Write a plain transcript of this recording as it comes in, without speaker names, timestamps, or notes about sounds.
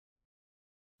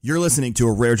You're listening to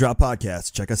a Rare Drop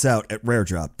podcast. Check us out at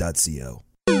raredrop.co.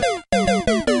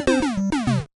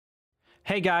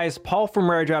 Hey guys, Paul from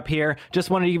Rare Drop here. Just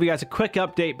wanted to give you guys a quick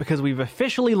update because we've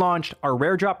officially launched our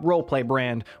Rare Drop roleplay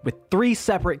brand with 3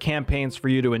 separate campaigns for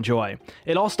you to enjoy.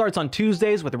 It all starts on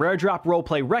Tuesdays with Rare Drop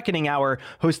Roleplay Reckoning Hour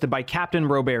hosted by Captain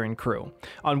Robert and crew.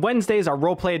 On Wednesdays, our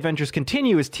roleplay adventures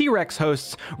continue as T-Rex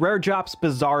hosts Rare Drop's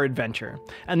Bizarre Adventure.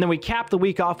 And then we cap the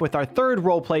week off with our 3rd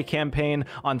roleplay campaign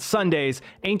on Sundays,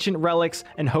 Ancient Relics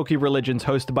and Hokey Religions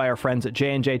hosted by our friends at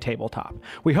J&J Tabletop.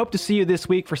 We hope to see you this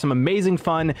week for some amazing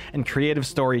fun and creative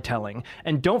storytelling.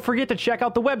 And don't forget to check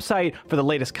out the website for the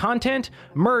latest content,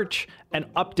 merch, and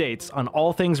updates on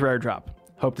all things Rare Drop.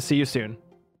 Hope to see you soon.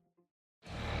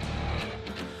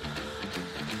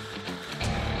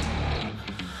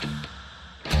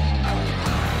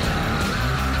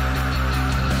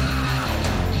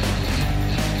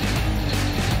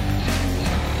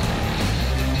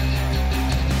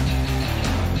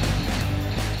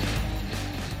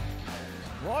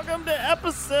 Welcome to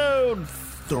episode 3.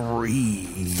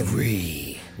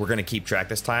 We're going to keep track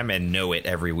this time and know it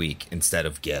every week instead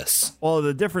of guess. Well,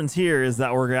 the difference here is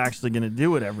that we're actually going to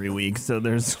do it every week. So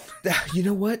there's... You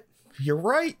know what? You're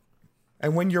right.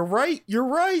 And when you're right, you're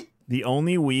right. The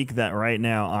only week that right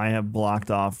now I have blocked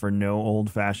off for no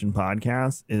old-fashioned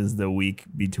podcast is the week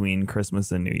between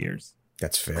Christmas and New Year's.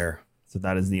 That's fair. So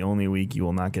that is the only week you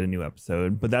will not get a new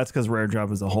episode. But that's because Rare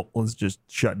Drop as a whole is just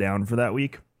shut down for that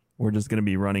week. We're just going to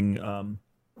be running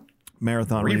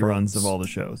marathon reruns of all the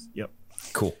shows. Yep.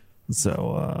 Cool.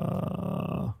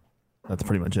 So that's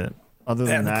pretty much it. Other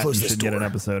than that, you should get an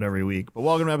episode every week. But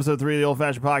welcome to episode 3 of the Old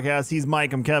Fashioned Podcast. He's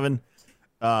Mike. I'm Kevin.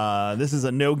 This is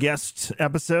a no guest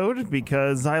episode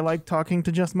because I like talking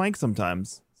to just Mike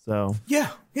sometimes. So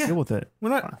yeah, deal with it. We're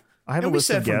not. I have a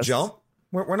list of guests. Jump.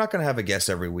 We're not going to have a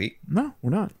guest every week. No, we're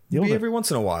not. Deal with Maybe every it.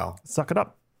 once in a while. Suck it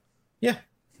up. Yeah.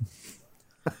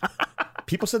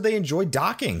 People said they enjoyed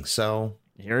docking, so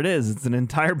here it is. It's an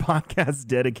entire podcast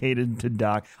dedicated to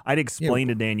Doc. I'd explain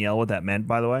to Danielle what that meant,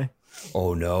 by the way.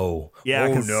 Oh no! Yeah,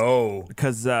 no!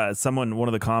 Because one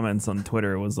of the comments on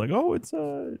Twitter was like, "Oh, it's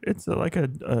like a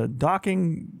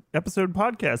docking episode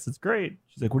podcast. It's great."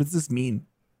 She's like, "What does this mean?"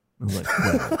 I was like,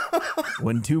 well,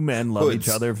 "When two men love each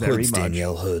other very much."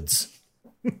 Danielle Hoods.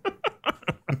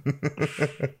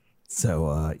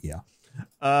 So yeah.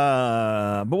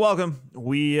 But welcome.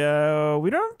 We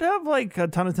don't have like a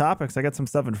ton of topics. I got some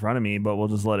stuff in front of me, but we'll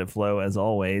just let it flow as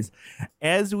always.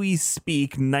 As we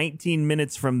speak, 19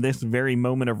 minutes from this very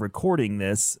moment of recording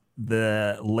this,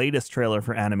 the latest trailer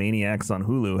for Animaniacs on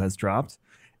Hulu has dropped,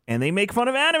 and they make fun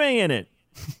of anime in it.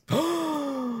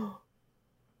 How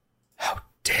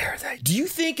dare they? Do you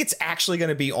think it's actually going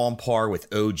to be on par with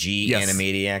OG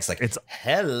Animaniacs? Like, it's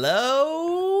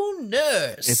hello,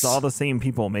 nurse. It's all the same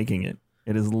people making it.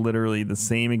 It is literally the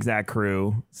same exact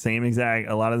crew,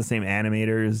 a lot of the same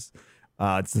animators.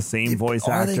 It's the same voice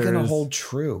actors. Are they going to hold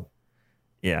true?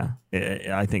 Yeah,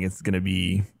 I think it's going to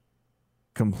be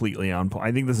completely on point.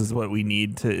 I think this is what we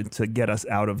need to get us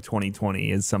out of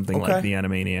 2020 is something like the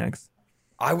Animaniacs.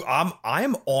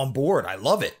 I'm on board. I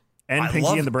love it. And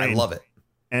Pinky and the Brain. I love it.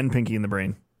 And Pinky and the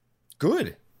Brain.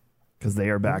 Good. Because they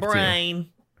are back too.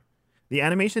 The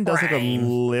animation does look a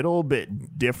little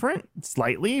bit different,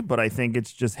 slightly, but I think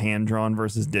it's just hand-drawn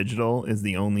versus digital is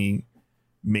the only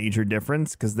major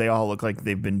difference because they all look like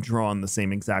they've been drawn the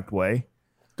same exact way.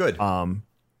 Good. And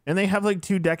they have like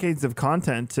 2 decades of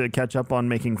content to catch up on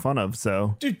making fun of,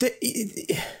 so... Dude,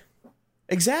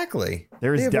 exactly.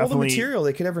 They have all the material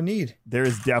they could ever need. There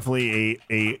is definitely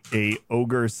a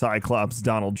ogre Cyclops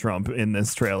Donald Trump in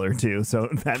this trailer too, so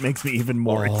that makes me even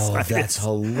more excited. That's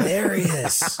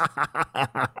hilarious.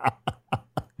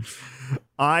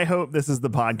 I hope this is the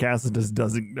podcast that just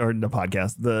doesn't, or the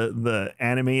podcast, the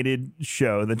animated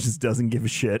show that just doesn't give a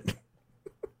shit.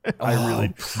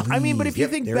 I mean, but if you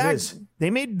think back,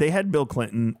 they had Bill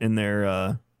Clinton in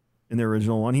their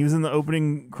original one. He was in the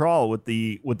opening crawl with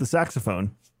the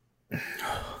saxophone.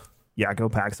 Yakko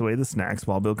packs away the snacks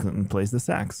while Bill Clinton plays the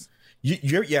sax.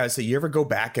 So you ever go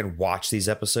back and watch these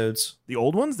episodes? The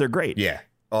old ones, they're great. Yeah.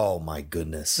 Oh my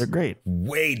goodness. They're great.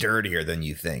 Way dirtier than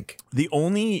you think. The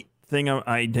only thing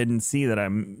I didn't see that I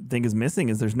think is missing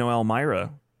is there's no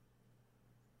Elmira.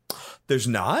 There's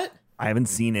not? I haven't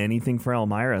seen anything for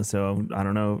Elmira, so I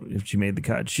don't know if she made the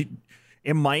cut.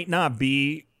 It might not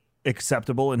be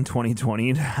acceptable in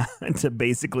 2020 to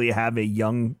basically have a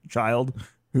young child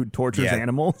who tortures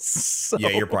animals. So. Yeah,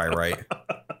 you're probably right.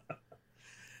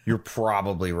 You're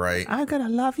probably right. I'm gonna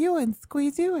love you and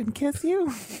squeeze you and kiss you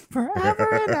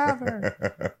forever and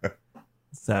ever.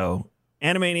 So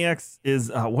Animaniacs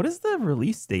is what is the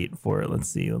release date for it? Let's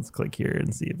see. Let's click here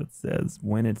and see if it says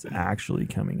when it's actually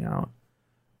coming out.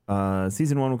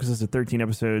 Season 1 will consist of 13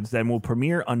 episodes, then will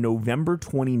premiere on November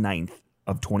 29th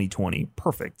of 2020.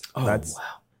 Perfect. Oh, wow.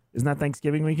 Isn't that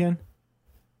Thanksgiving weekend?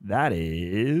 That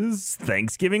is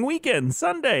Thanksgiving weekend,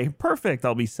 Sunday. Perfect.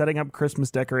 I'll be setting up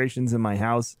Christmas decorations in my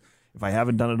house if I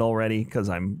haven't done it already because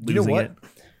I'm losing it.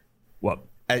 What?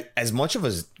 As much of a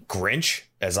Grinch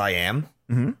as I am,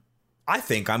 I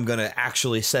think I'm going to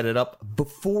actually set it up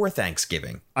before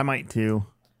Thanksgiving. I might too.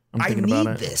 I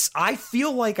need this. I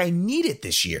feel like I need it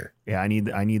this year. Yeah, I need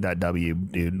that W,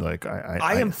 dude. Like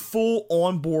I am full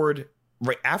on board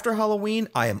right after Halloween.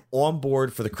 I am on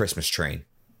board for the Christmas train.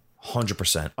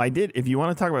 100%. I did. If you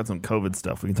want to talk about some COVID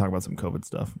stuff, we can talk about some COVID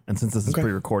stuff. And since this is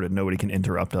pre-recorded, nobody can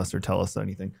interrupt us or tell us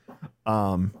anything.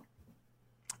 I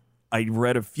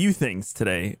read a few things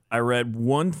today. I read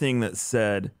one thing that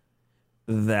said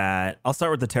that I'll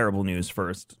start with the terrible news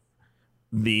first.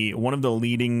 One of the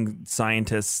leading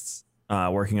scientists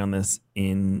working on this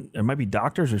it might be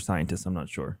doctors or scientists, I'm not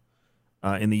sure,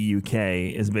 in the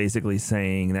UK is basically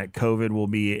saying that COVID will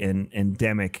be an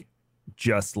endemic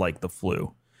just like the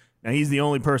flu. Now, he's the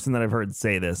only person that I've heard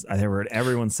say this. I've heard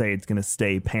everyone say it's going to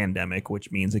stay pandemic, which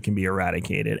means it can be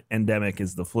eradicated. Endemic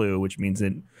is the flu, which means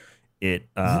it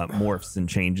morphs and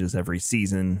changes every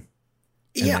season.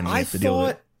 Yeah,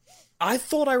 I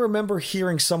thought I remember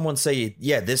hearing someone say,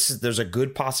 yeah, there's a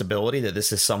good possibility that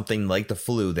this is something like the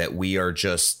flu that we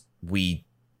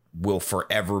will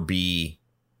forever be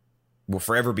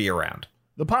around.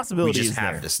 The possibility we just is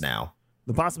have there. This now.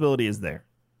 The possibility is there.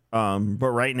 But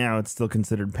right now it's still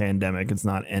considered pandemic. It's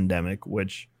not endemic,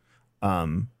 which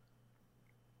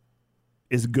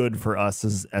is good for us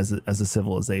as a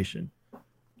civilization.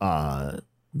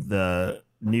 The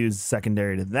news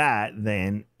secondary to that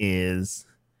then is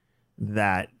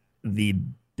that the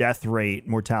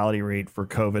mortality rate for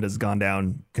COVID has gone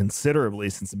down considerably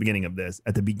since the beginning of this.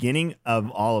 At the beginning of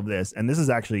all of this, and this is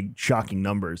actually shocking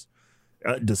numbers,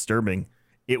 disturbing.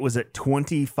 It was at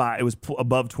 25. It was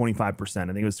above 25%. I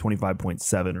think it was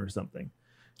 25.7 or something.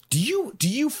 Do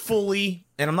you fully,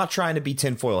 and I'm not trying to be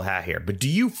tinfoil hat here, but do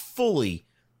you fully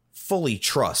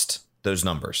trust those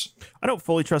numbers? I don't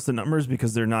fully trust the numbers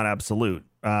because they're not absolute.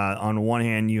 On one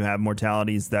hand, you have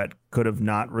mortalities that could have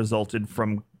not resulted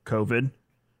from COVID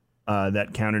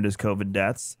that counted as COVID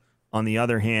deaths. On the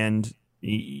other hand,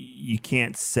 you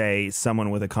can't say someone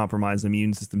with a compromised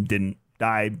immune system didn't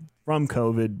die from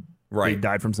COVID. Right. They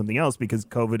died from something else because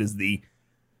COVID is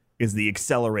the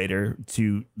accelerator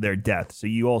to their death. So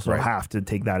you also have to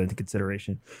take that into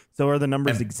consideration. So are the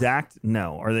numbers exact?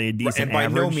 No. Are they a decent and by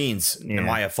average? no means am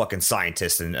I a fucking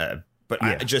scientist, but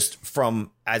I just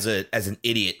from as an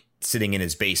idiot sitting in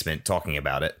his basement talking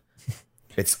about it.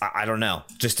 I don't know,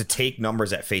 just to take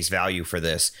numbers at face value for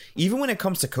this. Even when it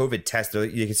comes to COVID tests,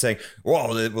 you can say,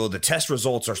 well, the test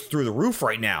results are through the roof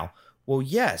right now. Well,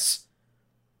 yes.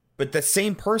 But the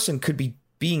same person could be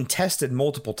being tested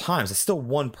multiple times. It's still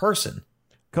one person.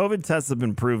 COVID tests have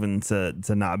been proven to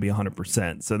not be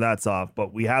 100%. So that's off.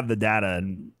 But we have the data,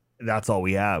 and that's all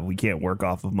we have. We can't work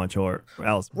off of much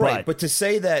else. Right. But to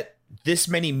say that this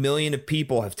many million of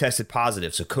people have tested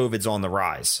positive, so COVID's on the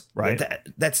rise. Right.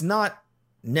 That's not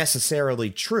necessarily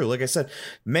true. Like I said,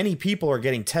 many people are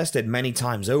getting tested many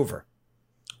times over.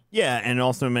 Yeah. And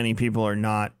also many people are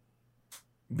not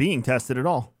being tested at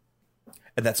all.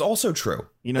 And that's also true.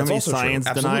 You know how many science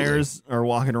deniers are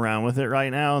walking around with it right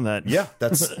now? Yeah,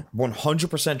 that's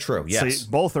 100% true. Yes. So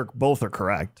both are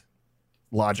correct.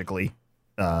 Logically,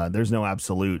 there's no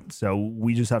absolute. So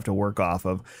we just have to work off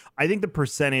of. I think the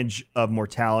percentage of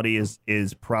mortality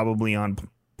is probably on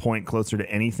point closer to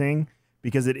anything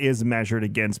because it is measured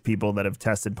against people that have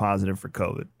tested positive for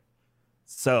COVID.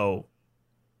 So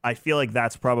I feel like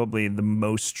that's probably the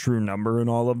most true number in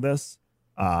all of this.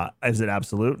 Is it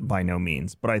absolute? By no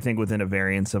means. But I think within a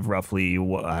variance of roughly,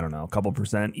 I don't know, a couple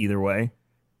percent either way,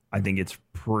 I think it's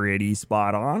pretty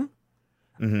spot on.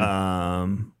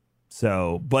 Mm-hmm.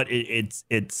 But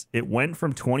it went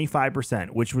from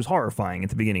 25%, which was horrifying at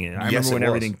the beginning. I remember when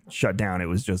everything shut down, it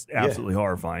was just absolutely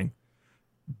horrifying.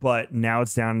 But now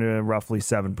it's down to roughly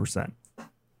 7%.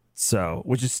 So,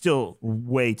 which is still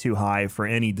way too high for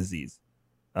any disease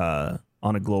on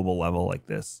a global level like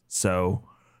this. So,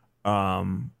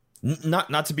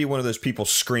 not to be one of those people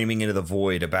screaming into the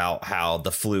void about how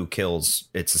the flu kills.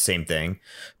 It's the same thing,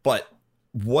 but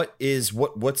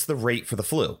what's the rate for the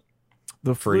flu?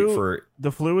 The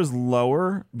flu is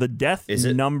lower. The death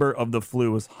number of the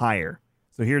flu is higher.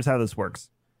 So here's how this works.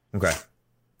 Okay.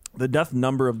 The death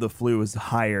number of the flu is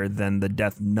higher than the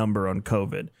death number on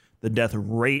COVID. The death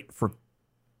rate for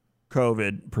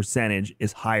COVID percentage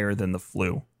is higher than the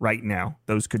flu right now.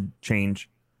 Those could change.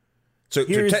 So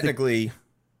technically,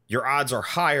 your odds are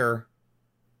higher,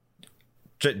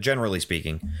 generally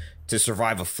speaking, to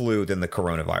survive a flu than the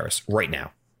coronavirus right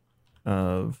now.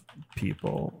 Of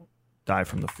people die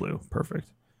from the flu. Perfect.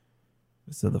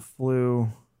 So the flu.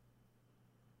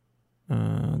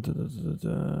 Yeah,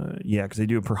 because they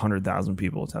do it per 100,000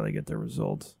 people. It's how they get their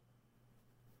results.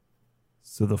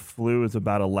 So the flu is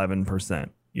about 11%.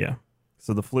 Yeah.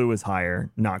 So the flu is higher,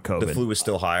 not COVID. The flu is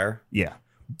still higher? Yeah.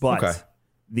 But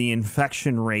the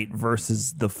infection rate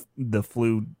versus the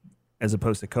flu as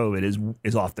opposed to COVID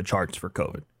is off the charts for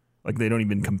COVID. Like they don't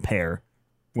even compare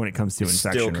when it comes to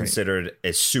infection still rate. Considered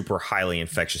a super highly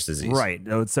infectious disease. Right.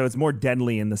 So it's more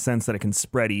deadly in the sense that it can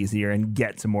spread easier and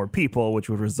get to more people, which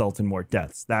would result in more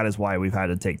deaths. That is why we've had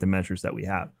to take the measures that we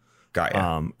have. Got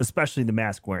you. Especially the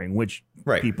mask wearing, which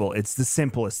people, it's the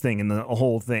simplest thing in the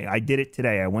whole thing. I did it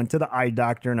today. I went to the eye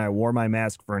doctor and I wore my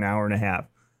mask for an hour and a half.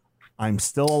 I'm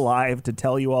still alive to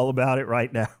tell you all about it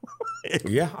right now.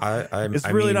 It's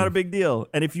really not a big deal.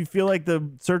 And if you feel like the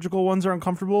surgical ones are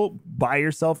uncomfortable, buy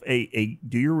yourself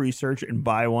do your research and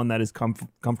buy one that is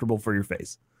comfortable for your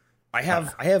face. I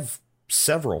have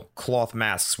several cloth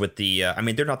masks with the,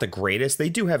 they're not the greatest. They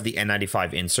do have the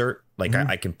N95 insert. Like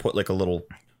I can put like a little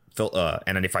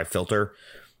N95 filter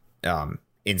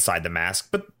inside the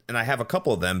mask, and I have a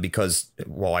couple of them because,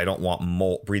 well, I don't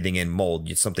want breathing in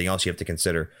mold. It's something else you have to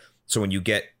consider. So when you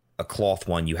get a cloth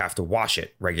one, you have to wash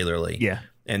it regularly. Yeah.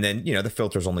 And then, the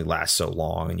filters only last so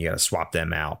long and you got to swap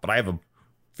them out. But I have a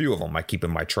few of them I keep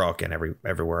in my truck and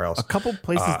everywhere else. A couple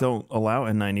places don't allow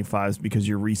N95s because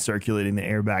you're recirculating the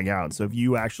airbag out. So if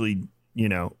you actually,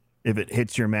 if it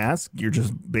hits your mask, you're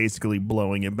just basically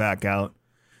blowing it back out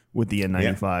with the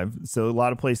N95. Yeah. So a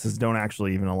lot of places don't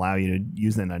actually even allow you to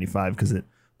use the N95 because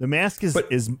the mask is... But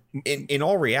in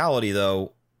all reality,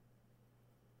 though,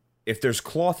 if there's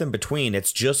cloth in between,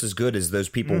 it's just as good as those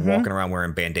people walking around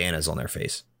wearing bandanas on their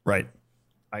face. Right.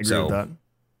 I agree with that.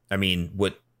 I mean,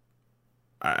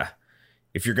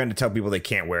 if you're going to tell people they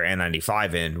can't wear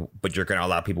N95 in, but you're going to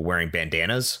allow people wearing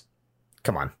bandanas,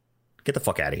 come on. Get the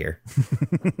fuck out of here.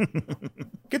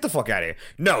 Get the fuck out of here.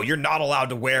 No, you're not allowed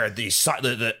to wear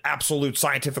the absolute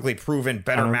scientifically proven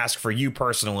better mask for you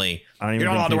personally. You're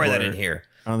not allowed to wear that in here.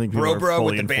 I don't think people bro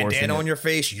with the bandana on your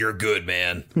face, you're good,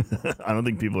 man. I don't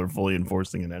think people are fully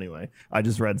enforcing it anyway. I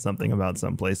just read something about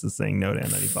some places saying no to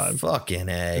N95. Fucking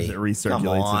A. It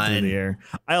recirculates it through the air.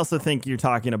 I also think you're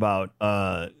talking about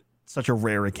such a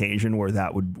rare occasion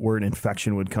where an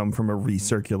infection would come from a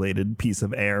recirculated piece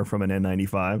of air from an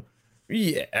N95.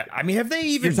 Yeah, I mean, have they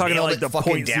even nailed it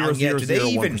fucking down yet? Do they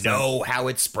even know how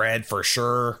it spread for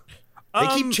sure? They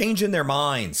keep changing their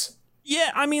minds.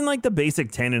 Yeah, I mean, like the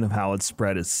basic tenet of how it's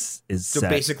spread is so set.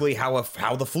 Basically how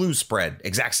the flu spread,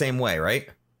 exact same way, right?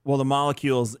 Well, the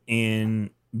molecules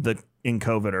in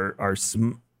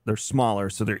COVID they're smaller,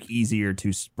 so they're easier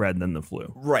to spread than the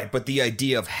flu. Right, but the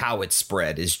idea of how it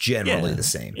spread is generally the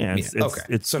same. Yeah,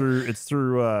 it's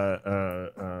through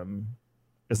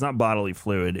it's not bodily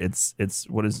fluid. It's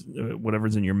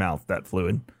whatever's in your mouth, that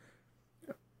fluid.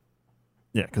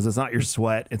 Yeah, because it's not your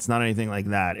sweat. It's not anything like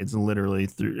that. It's literally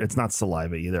it's not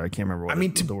saliva either. I can't remember what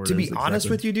the word is. To be honest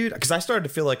with you, dude, because I started to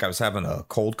feel like I was having a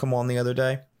cold come on the other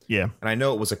day. Yeah. And I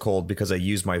know it was a cold because I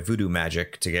used my voodoo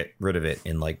magic to get rid of it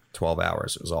in like 12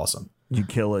 hours. It was awesome. Did you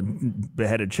kill a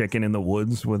beheaded chicken in the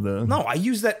woods with a... No, I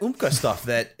use that Oompa stuff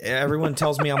that everyone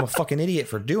tells me I'm a fucking idiot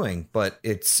for doing, but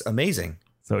it's amazing.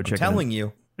 So I'm telling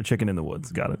you. A chicken in the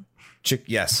woods. Got it.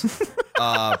 Yes.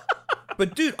 But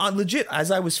dude, legit, as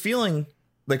I was feeling...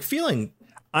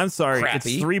 I'm sorry,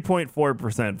 crappy. It's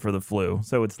 3.4% for the flu,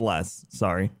 so it's less.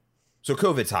 Sorry. So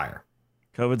COVID's higher.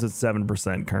 COVID's at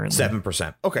 7% currently.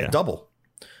 7%. Okay, double.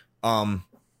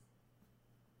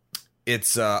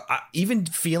 It's even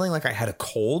feeling like I had a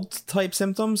cold type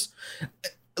symptoms.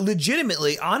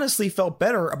 Legitimately, honestly felt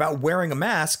better about wearing a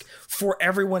mask for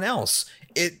everyone else.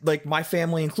 It, like my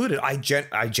family included. I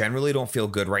generally don't feel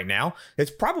good right now.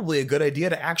 It's probably a good idea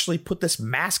to actually put this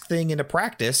mask thing into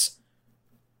practice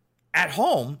at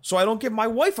home so I don't give my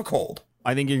wife a cold.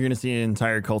 I think you're going to see an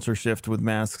entire culture shift with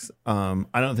masks. I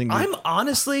don't think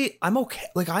I'm okay.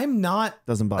 Like I'm not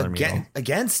doesn't bother me at all.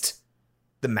 Against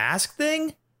the mask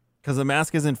thing because the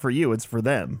mask isn't for you. It's for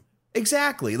them.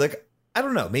 Exactly. Like, I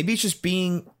don't know. Maybe it's just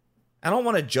I don't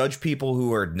want to judge people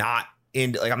who are not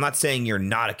I'm not saying you're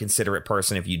not a considerate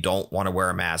person if you don't want to wear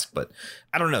a mask, but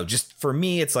I don't know. Just for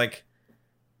me, it's like,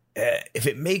 if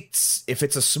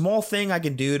it's a small thing I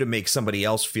can do to make somebody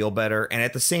else feel better, and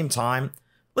at the same time,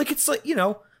 like it's like,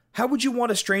 how would you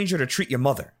want a stranger to treat your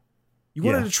mother? You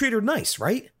wanted to treat her nice,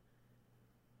 right?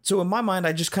 So in my mind,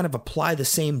 I just kind of apply the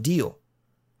same deal.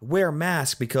 Wear a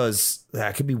mask because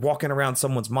I could be walking around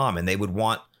someone's mom and they would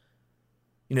want,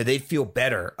 they'd feel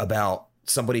better about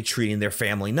somebody treating their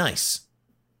family nice.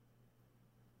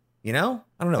 I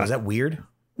don't know. Is that weird?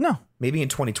 No. Maybe in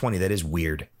 2020, that is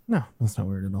weird. No, that's not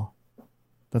weird at all.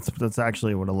 That's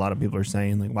actually what a lot of people are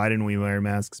saying. Like, why didn't we wear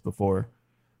masks before?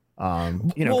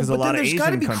 Because a lot of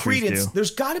Asian countries do.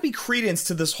 There's got to be credence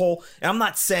to this whole. And I'm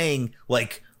not saying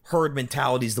like herd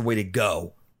mentality is the way to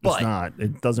go. But it's not.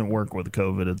 It doesn't work with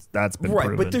COVID. That's been right.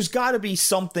 proven. But there's got to be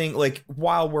something like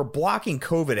while we're blocking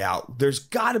COVID out, there's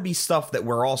got to be stuff that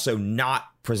we're also not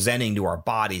presenting to our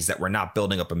bodies that we're not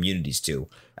building up immunities to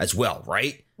as well,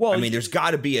 right? Well, I mean, there's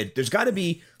got to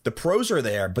be the pros are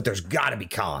there, but there's got to be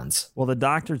cons. Well, the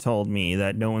doctor told me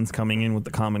that no one's coming in with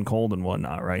the common cold and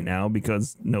whatnot right now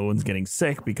because no one's getting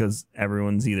sick because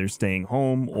everyone's either staying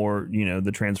home or,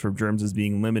 the transfer of germs is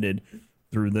being limited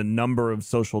through the number of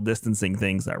social distancing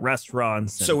things at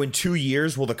restaurants. So in 2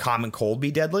 years, will the common cold be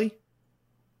deadly?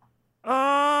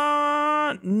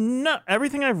 No.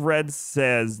 Everything I've read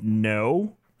says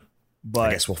no. But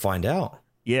I guess we'll find out.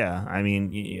 Yeah, I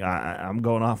mean, I'm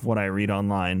going off what I read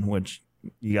online, which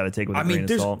you got to take with a grain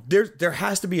of salt. There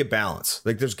has to be a balance.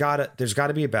 Like there's got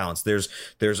to be a balance.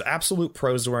 There's absolute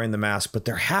pros to wearing the mask, but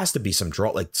there has to be some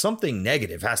something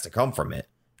negative has to come from it.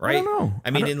 Right. I don't know.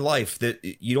 I mean, in life, that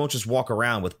you don't just walk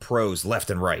around with pros left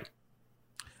and right.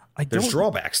 There's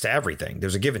drawbacks to everything.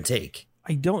 There's a give and take.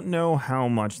 I don't know how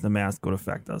much the mask would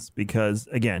affect us because,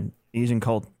 again, Asian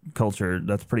culture,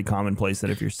 that's pretty commonplace that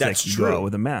if you're sick, you go out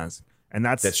with a mask. And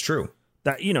that's true.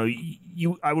 That,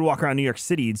 I would walk around New York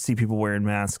City, you'd see people wearing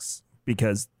masks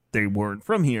because they weren't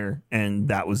from here. And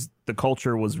the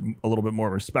culture was a little bit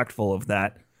more respectful of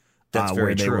that. That's where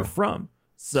very they true. were from.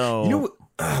 So,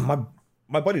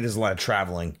 my buddy does a lot of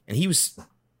traveling, and he was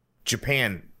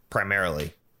Japan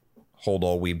primarily. Hold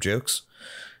all weeb jokes.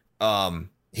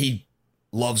 He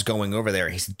loves going over there.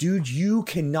 He said, dude, you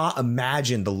cannot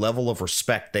imagine the level of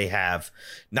respect they have,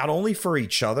 not only for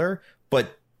each other,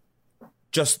 but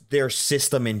just their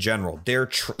system in general. Their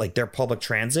public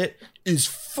transit is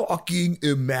fucking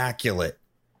immaculate.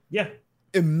 Yeah.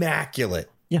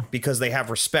 Immaculate. Yeah. Because they have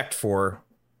respect for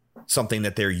something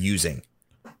that they're using.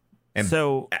 And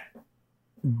so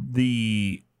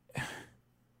the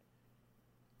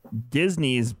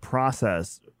Disney's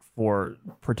process for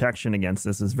protection against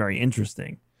this is very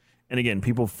interesting. And again,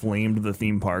 people flamed the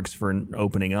theme parks for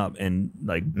opening up, and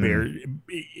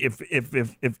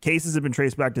if cases have been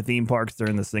traced back to theme parks, they're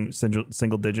in the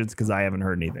single digits because I haven't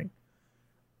heard anything.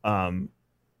 And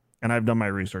I've done my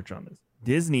research on this.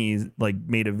 Disney's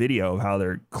made a video of how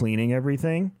they're cleaning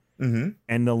everything, and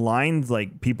the lines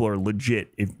people are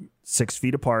legit 6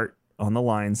 feet apart on the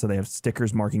line, so they have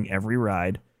stickers marking every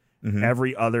ride.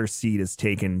 Every other seat is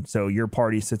taken. So your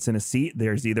party sits in a seat.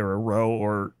 There's either a row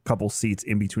or a couple seats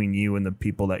in between you and the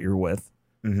people that you're with.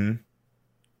 And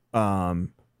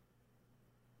Good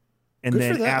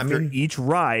then after each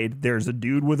ride, there's a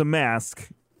dude with a mask,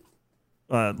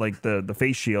 the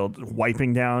face shield,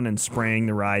 wiping down and spraying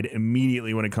the ride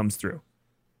immediately when it comes through.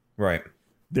 Right.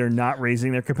 They're not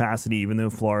raising their capacity, even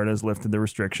though Florida has lifted the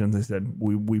restrictions. They said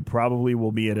we probably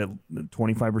will be at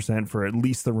 25% for at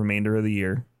least the remainder of the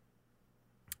year.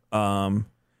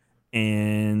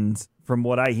 And from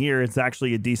what I hear, it's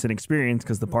actually a decent experience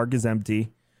because the park is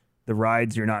empty. The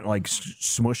rides, you're not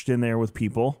smushed in there with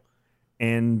people.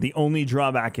 And the only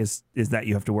drawback is that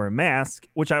you have to wear a mask,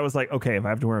 which I was like, okay, if I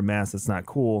have to wear a mask, that's not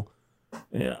cool.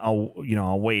 I'll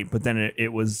wait. But then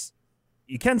it was,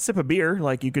 you can sip a beer.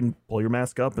 You can pull your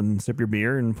mask up and sip your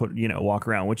beer and walk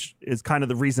around, which is kind of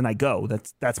the reason I go.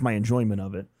 That's my enjoyment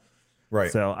of it. Right.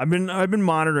 So I've been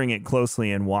monitoring it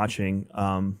closely and watching,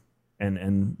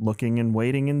 and looking and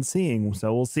waiting and seeing.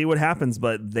 So we'll see what happens.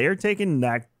 But they're taking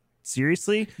that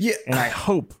seriously. Yeah. And I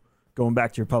hope, going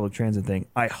back to your public transit thing,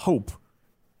 I hope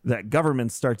that our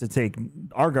government starts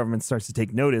to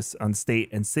take notice on state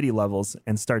and city levels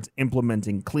and starts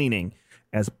implementing cleaning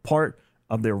as part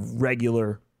of their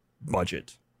regular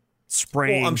budget.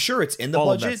 Spraying. Well, I'm sure it's in the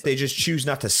budget. They just choose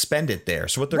not to spend it there.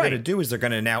 So what they're going to do is they're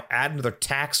going to now add another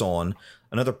tax on,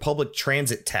 another public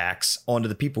transit tax onto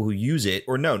the people who use it,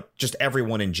 or no, just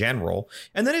everyone in general.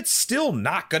 And then it's still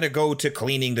not going to go to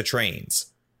cleaning the trains.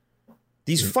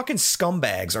 These fucking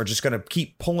scumbags are just going to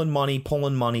keep pulling money.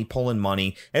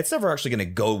 And it's never actually going to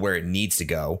go where it needs to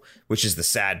go, which is the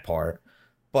sad part.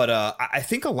 But I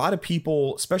think a lot of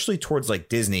people, especially towards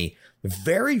Disney,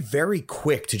 very, very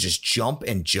quick to just jump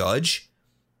and judge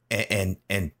and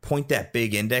point that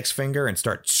big index finger and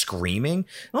start screaming.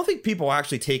 I don't think people are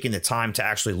actually taking the time to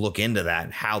actually look into that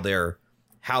and how they're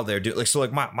how they're doing. Like, so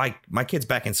like my kid's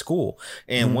back in school,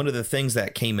 and one of the things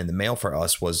that came in the mail for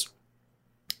us was,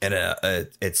 and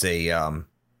it's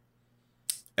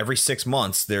every 6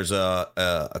 months there's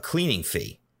a cleaning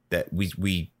fee that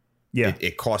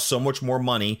it costs so much more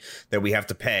money that we have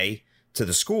to pay to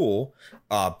the school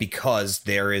because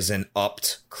there is an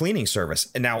upped cleaning service.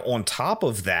 And now on top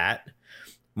of that,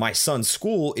 my son's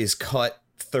school is cut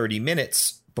 30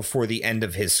 minutes before the end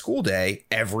of his school day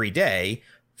every day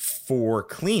for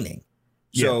cleaning.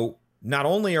 Yeah. So not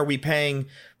only are we paying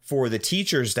for the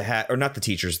teachers to have, or not the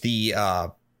teachers, the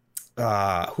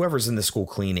whoever's in the school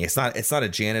cleaning. It's not a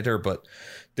janitor, but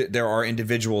there are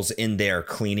individuals in there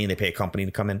cleaning. They pay a company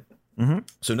to come in. Mm-hmm.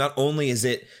 So not only is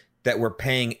it that we're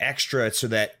paying extra so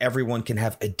that everyone can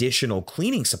have additional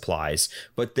cleaning supplies,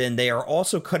 but then they are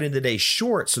also cutting the day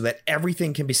short so that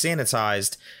everything can be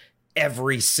sanitized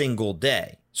every single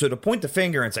day. So to point the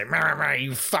finger and say,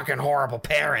 you fucking horrible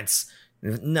parents.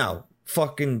 No,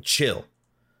 fucking chill.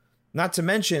 Not to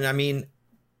mention, I mean,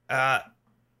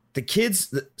 the kids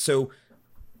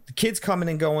coming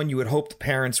and going, you would hope the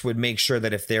parents would make sure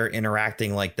that if they're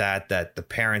interacting like that the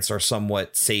parents are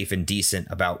somewhat safe and decent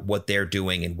about what they're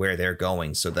doing and where they're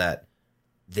going so that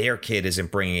their kid isn't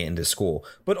bringing it into school.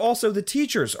 But also the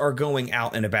teachers are going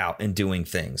out and about and doing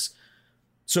things.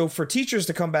 So for teachers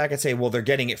to come back and say, well, they're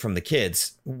getting it from the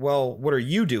kids. Well, what are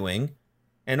you doing?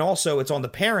 And also it's on the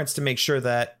parents to make sure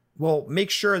that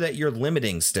you're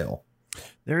limiting still.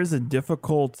 There is a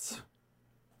difficult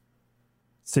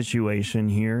situation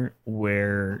here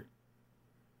where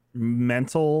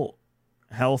mental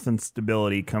health and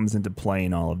stability comes into play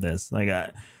in all of this.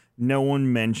 Like, no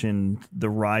one mentioned the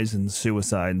rise in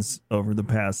suicides over the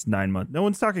past 9 months. No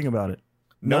one's talking about it.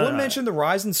 No one mentioned the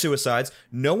rise in suicides.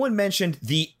 No one mentioned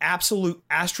the absolute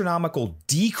astronomical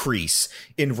decrease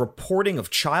in reporting of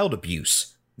child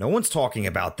abuse. No one's talking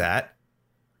about that.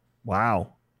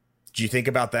 Wow. Do you think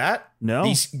about that?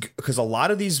 No. Because a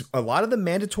lot of the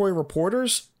mandatory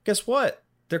reporters, guess what?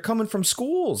 They're coming from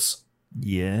schools.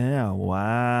 Yeah,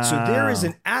 wow. So there is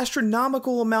an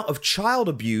astronomical amount of child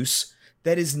abuse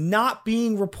that is not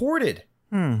being reported.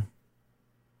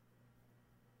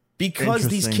 Because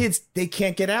these kids, they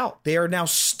can't get out. They are now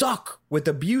stuck with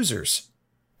abusers.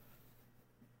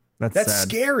 That's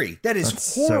scary.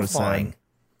 That's horrifying. So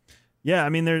yeah, I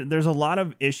mean, there's a lot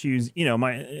of issues. You know,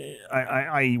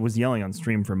 I was yelling on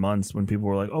stream for months when people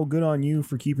were like, "Oh, good on you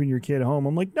for keeping your kid home."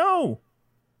 I'm like, no,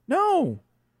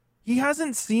 he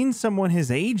hasn't seen someone his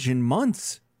age in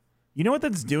months. You know what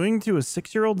that's doing to a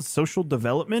 6-year-old's social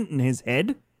development in his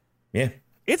head? Yeah,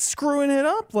 it's screwing it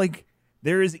up. Like,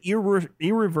 there is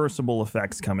irreversible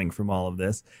effects coming from all of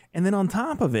this, and then on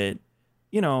top of it,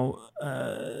 you know,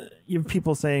 you have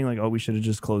people saying like, "Oh, we should have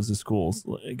just closed the schools."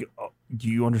 Like, do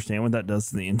you understand what that does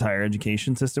to the entire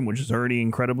education system, which is already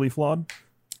incredibly flawed?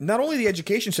 Not only the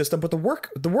education system, but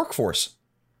the workforce.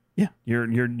 Yeah, you're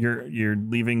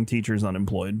leaving teachers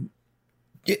unemployed.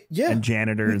 Yeah, and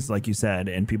janitors, like you said,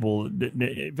 and people.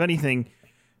 If anything,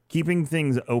 keeping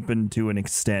things open to an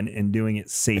extent and doing it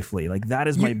safely, like that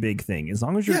is my big thing. As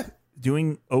long as you're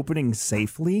doing opening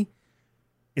safely,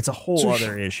 it's a whole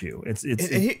other issue.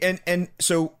 And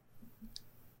so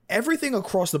everything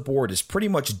across the board is pretty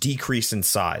much decreased in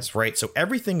size, right? So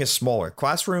everything is smaller.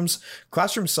 Classroom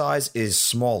size is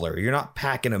smaller. You're not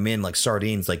packing them in like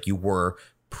sardines like you were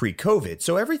pre-COVID.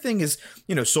 So everything is,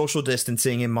 you know, social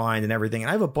distancing in mind and everything. And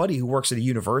I have a buddy who works at a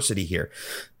university here.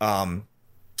 And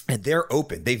they're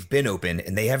open. They've been open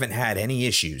and they haven't had any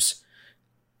issues.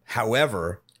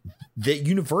 However, the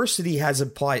university has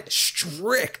applied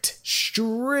strict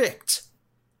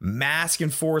mask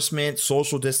enforcement,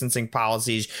 social distancing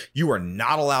policies. You are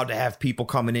not allowed to have people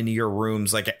coming into your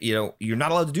rooms. Like, you know, you're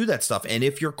not allowed to do that stuff. And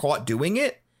if you're caught doing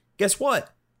it, guess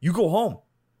what? You go home.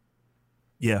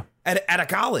 Yeah. At a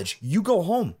college, you go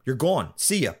home. You're gone.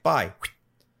 See ya. Bye.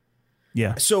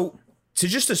 Yeah. So to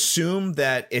just assume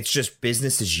that it's just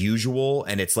business as usual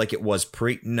and it's like it was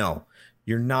no,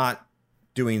 you're not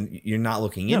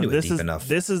looking into it deep enough.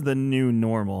 This is the new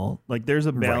normal. Like, there's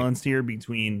a balance here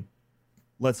between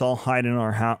let's all hide in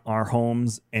our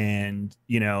homes and,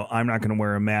 you know, I'm not going to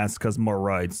wear a mask because more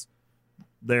rights.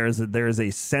 There is a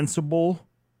sensible,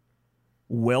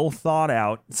 well thought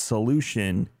out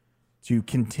solution to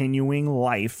continuing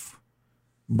life,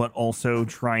 but also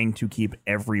trying to keep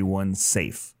everyone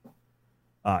safe.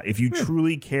 If you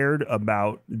truly cared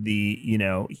about the, you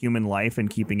know, human life and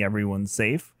keeping everyone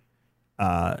safe,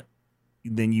 then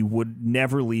you would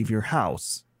never leave your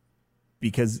house,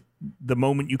 because the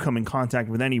moment you come in contact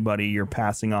with anybody, you're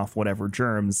passing off whatever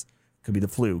germs. Could be the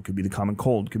flu, could be the common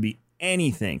cold, could be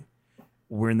anything.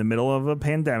 We're in the middle of a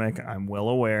pandemic. I'm well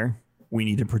aware. We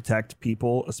need to protect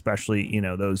people, especially,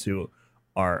 those who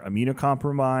are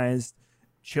immunocompromised,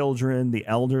 children, the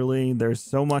elderly. There's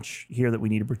so much here that we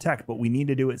need to protect, but we need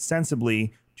to do it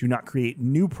sensibly to not create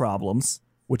new problems,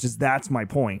 that's my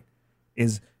point,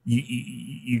 is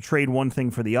you trade one thing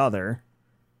for the other.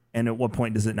 And at what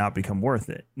point does it not become worth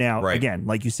it? Now, again,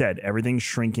 like you said, everything's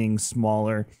shrinking,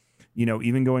 smaller.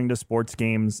 Even going to sports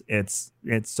games, it's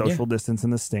social distance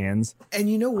in the stands. And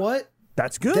you know what?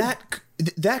 That's good.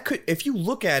 That could, if you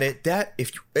look at it,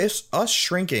 if us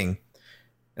shrinking,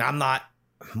 and I'm not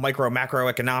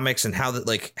macroeconomics and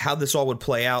how this all would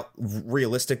play out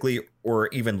realistically or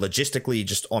even logistically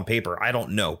just on paper, I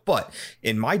don't know. But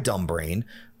in my dumb brain,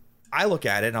 I look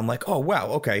at it and I'm like, oh wow,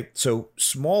 okay, so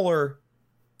smaller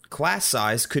class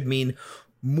size could mean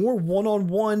more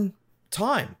one-on-one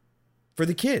time for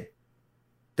the kid.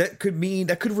 That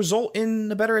could result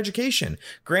in a better education.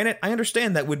 Granted, I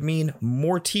understand that would mean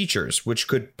more teachers, which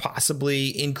could possibly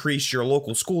increase your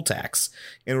local school tax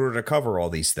in order to cover all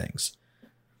these things.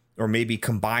 Or maybe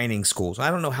combining schools.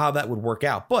 I don't know how that would work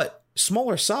out, but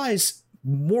smaller size,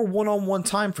 more one-on-one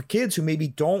time for kids who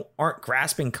maybe aren't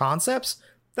grasping concepts,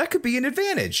 that could be an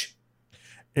advantage.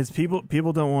 It's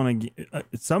people don't want to.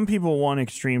 Some people want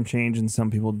extreme change, and some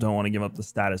people don't want to give up the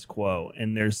status quo.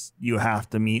 And you have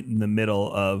to meet in the middle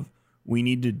of, we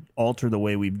need to alter the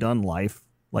way we've done life,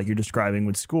 like you're describing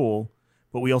with school,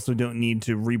 but we also don't need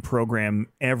to reprogram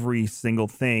every single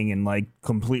thing and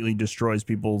completely destroys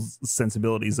people's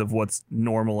sensibilities of what's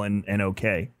normal and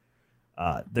okay.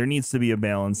 There needs to be a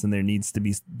balance, and there needs to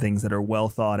be things that are well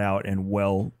thought out and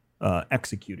well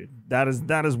executed. That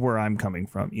is where I'm coming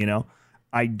from.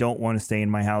 I don't want to stay in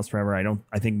my house forever.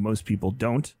 I think most people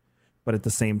don't. But at the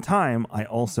same time, I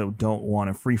also don't want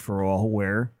a free for all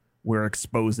where we're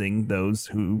exposing those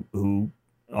who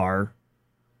are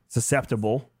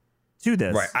susceptible to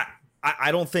this. Right.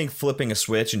 I don't think flipping a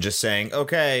switch and just saying,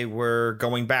 okay, we're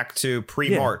going back to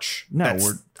pre-March. Yeah.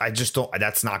 No,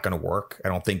 that's not going to work. I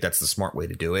don't think that's the smart way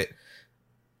to do it.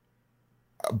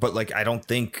 But I don't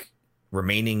think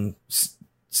remaining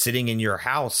sitting in your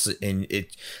house and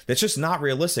that's just not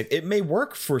realistic. It may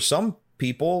work for some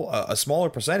people. A smaller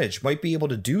percentage might be able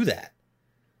to do that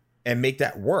and make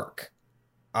that work.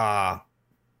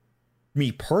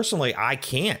 Me personally, I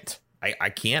can't. I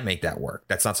can't make that work.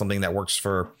 That's not something that works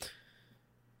for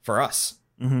us.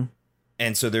 Mm-hmm.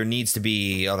 And so there needs to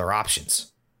be other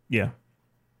options. Yeah.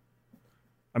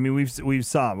 I mean, we've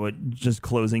saw what just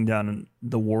closing down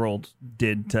the world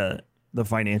did to the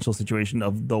financial situation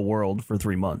of the world for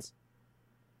 3 months.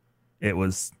 The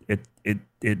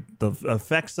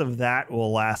effects of that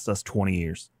will last us 20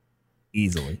 years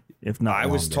easily, if not longer.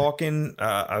 I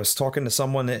was talking to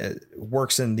someone that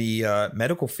works in the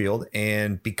medical field,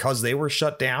 and because they were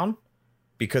shut down,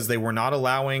 because they were not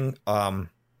allowing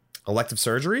elective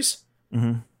surgeries,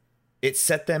 mm-hmm. it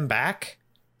set them back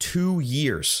 2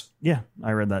 years. Yeah,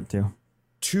 I read that too.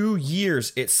 2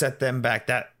 years it set them back.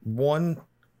 That one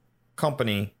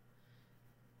company,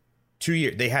 2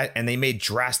 years they made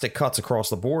drastic cuts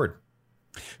across the board.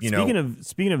 Speaking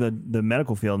of the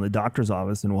medical field and the doctor's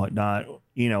office and whatnot,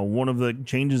 one of the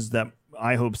changes that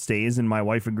I hope stays, and my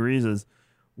wife agrees, is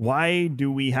why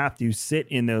do we have to sit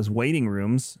in those waiting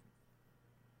rooms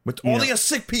with all the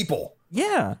sick people?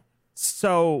 Yeah.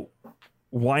 So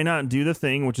why not do the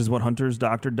thing, which is what Hunter's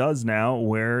doctor does now,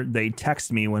 where they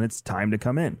text me when it's time to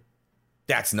come in?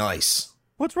 That's nice.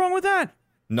 What's wrong with that?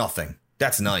 Nothing.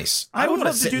 That's nice. I would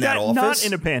love to do that, not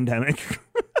in a pandemic.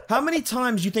 How many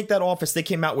times do you think that office, they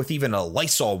came out with even a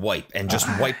Lysol wipe and just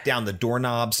wiped down the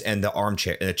doorknobs and the arms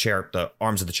of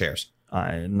the chairs?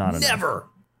 Not enough. Never.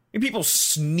 People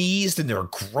sneezed in their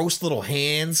gross little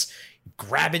hands,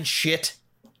 grabbing shit.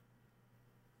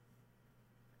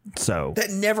 So that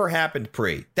never happened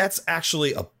pre. That's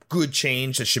actually a good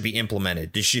change that should be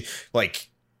implemented. They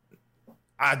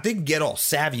can get all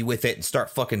savvy with it and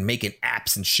start fucking making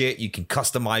apps and shit. You can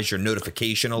customize your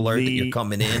notification alert that you're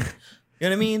coming in. You know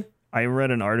what I mean? I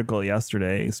read an article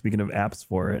yesterday, speaking of apps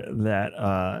for it,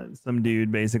 that some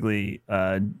dude basically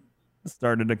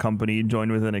started a company,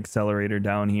 joined with an accelerator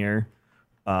down here.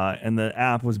 And the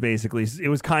app was basically, it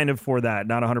was kind of for that,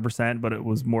 not 100%, but it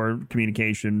was more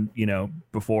communication,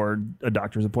 before a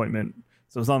doctor's appointment.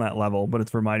 So it was on that level, but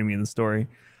it's reminding me of the story.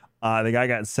 The guy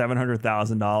got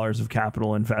 $700,000 of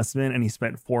capital investment, and he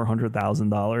spent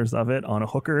 $400,000 of it on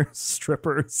hookers,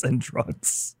 strippers, and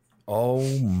drugs. Oh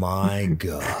my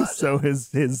God. So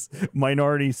his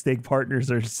minority stake partners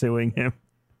are suing him.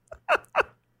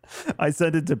 I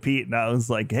sent it to Pete, and I was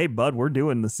like, hey, bud, we're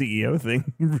doing the CEO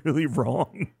thing really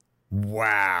wrong.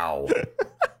 Wow.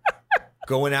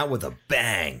 Going out with a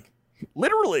bang.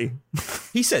 Literally.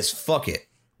 He says, "Fuck it."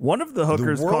 One of the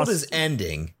hookers the world is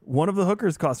ending. One of the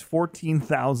hookers cost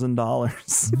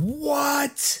 $14,000.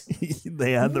 What?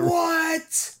 They had the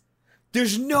what?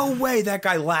 There's no way that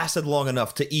guy lasted long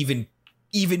enough to even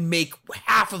make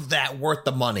half of that worth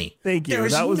the money. Thank you.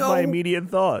 That was my immediate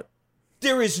thought.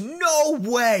 There is no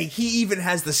way he even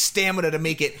has the stamina to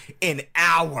make it an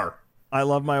hour. I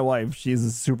love my wife. She's a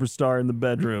superstar in the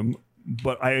bedroom,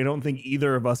 but I don't think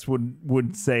either of us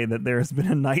would say that there has been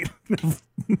a night of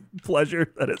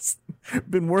pleasure that has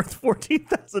been worth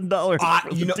 $14,000.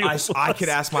 I could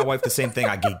ask my wife the same thing.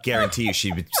 I can guarantee you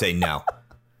she would say no.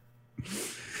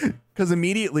 Because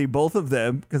immediately both of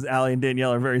them, because Allie and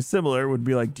Danielle are very similar, would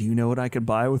be like, "Do you know what I could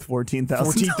buy with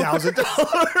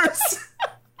 $14,000?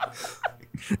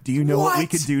 Do you know what we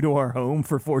could do to our home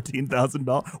for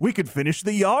 $14,000? We could finish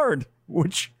the yard,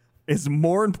 which is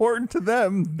more important to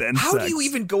them than How sex." do you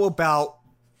even go about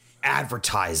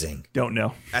advertising? Don't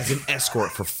know. As an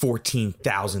escort for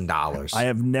 $14,000. I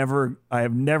have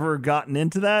never gotten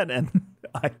into that, and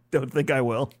I don't think I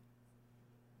will.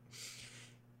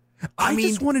 I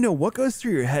just want to know what goes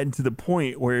through your head to the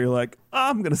point where you're like,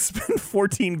 I'm going to spend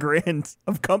 14 grand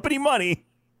of company money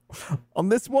on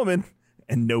this woman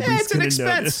and nobody's going to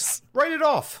notice. Write it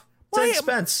off. It's an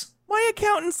expense. My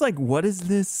accountant's like, what is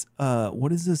this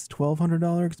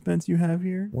 $1,200 expense you have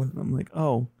here? And I'm like,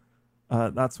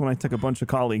 that's when I took a bunch of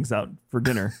colleagues out for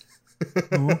dinner.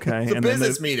 Okay. It's a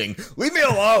business meeting. Leave me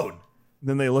alone.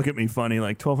 Then they look at me funny,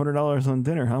 like $1,200 on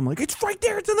dinner. I'm like, it's right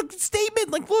there. It's in the statement.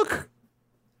 Like, look.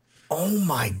 Oh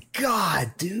my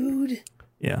God, dude.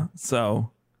 Yeah.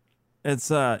 So it's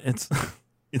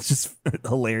just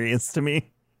hilarious to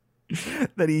me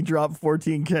that he dropped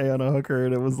 $14K on a hooker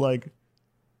and it was like,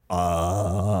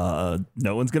 no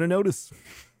one's going to notice.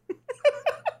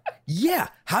 Yeah.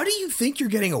 How do you think you're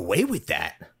getting away with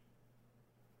that?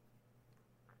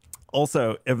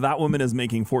 Also, if that woman is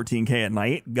making $14K at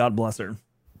night, God bless her.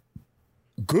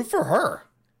 Good for her.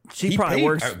 She probably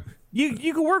works. You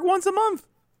can work once a month.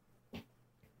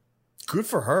 Good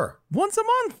for her. Once a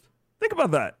month. Think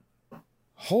about that.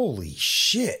 Holy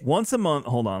shit. Once a month.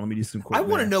 Hold on. Let me do some quick. I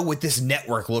want to know what this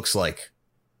network looks like.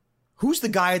 Who's the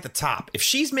guy at the top? If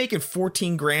she's making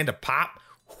 14 grand a pop,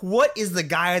 what is the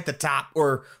guy at the top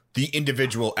or the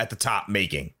individual at the top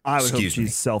making? I would hope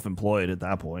she's self-employed at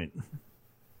that point.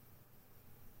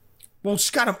 Well,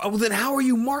 Scott, then how are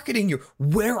you marketing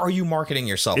where are you marketing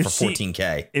yourself for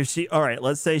 14K? All right,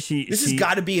 let's say this has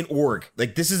got to be an org.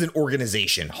 Like, this is an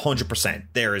organization, 100%.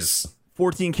 There is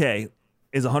 14K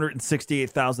is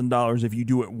 $168,000 if you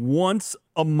do it once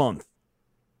a month.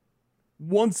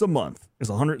 Once a month is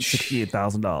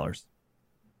 $168,000.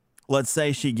 Let's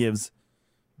say she gives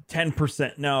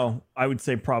 10%. No, I would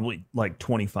say probably like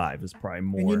 25 is probably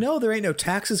more. And there ain't no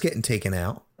taxes getting taken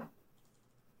out.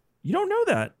 You don't know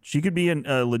that. She could be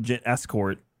a legit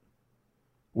escort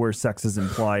where sex is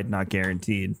implied, not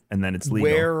guaranteed, and then it's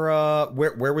legal.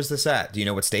 Where was this at? Do you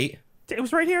know what state? It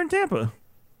was right here in Tampa.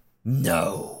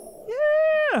 No.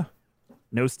 Yeah.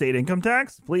 No state income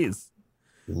tax, please.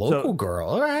 Local girl.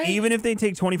 All right. Even if they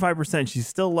take 25%, she's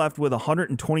still left with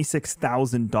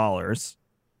 $126,000.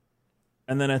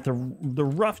 And then at the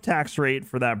rough tax rate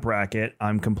for that bracket,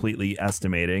 I'm completely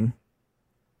estimating.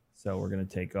 So we're going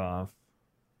to take off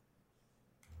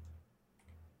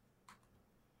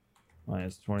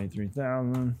minus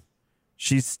 23,000.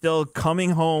 She's still coming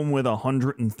home with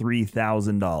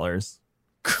 $103,000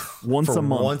 once a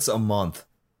month. Once a month.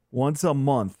 Once a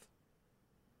month.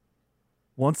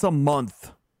 Once a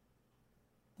month.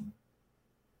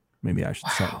 Maybe I should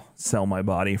sell my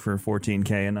body for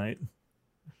 $14K a night.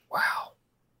 Wow.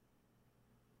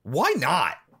 Why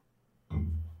not?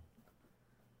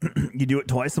 You do it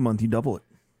twice a month, you double it.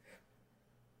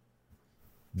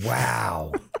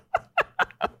 Wow.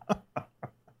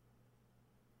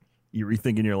 You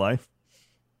rethinking your life?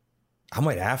 I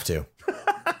might have to.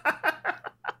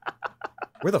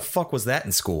 Where the fuck was that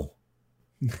in school?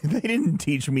 They didn't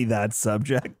teach me that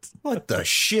subject. What the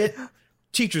shit?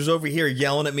 Teachers over here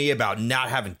yelling at me about not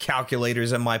having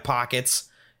calculators in my pockets,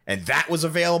 and that was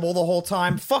available the whole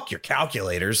time? Fuck your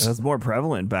calculators. It was more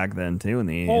prevalent back then, too.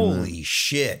 Holy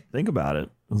shit. Think about it.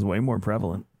 It was way more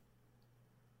prevalent.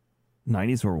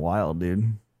 90s were wild,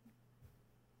 dude.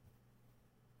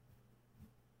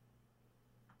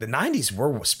 The 90s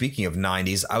were, speaking of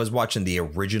 90s, I was watching the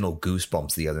original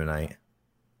Goosebumps the other night.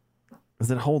 Does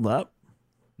it hold up?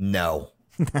 No.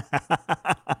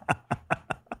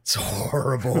 It's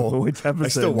horrible. Which episode I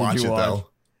still watch did you it, watch? though.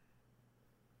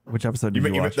 Which episode did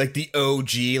you watch? Like the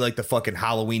OG, like the fucking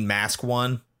Halloween mask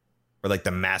one? Where like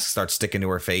the mask starts sticking to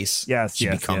her face. Yes, she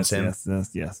becomes him.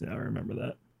 Yes, I remember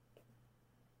that.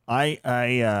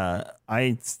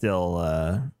 I still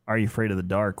Are You Afraid of the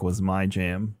Dark was my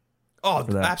jam. Oh,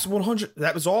 absolutely 100.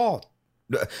 That was all.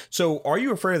 So Are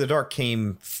You Afraid of the Dark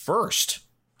came first.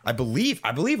 I believe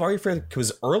Are You Afraid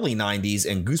was early 90s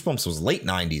and Goosebumps was late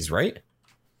 90s, right?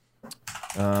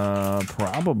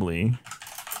 Probably.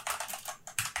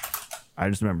 I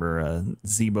just remember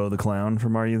Zebo the Clown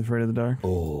from Are You Afraid of the Dark?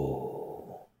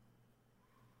 Oh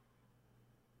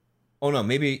no,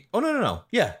 maybe. Oh no.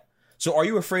 Yeah. So Are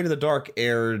You Afraid of the Dark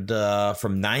aired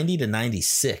from 90 to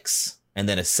 96 and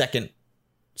then a second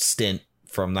stint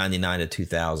from 99 to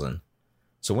 2000.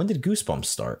 So when did Goosebumps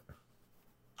start?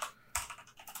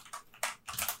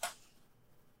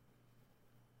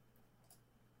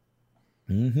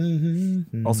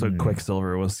 Also,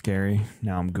 Quicksilver was scary.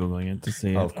 Now I'm Googling it to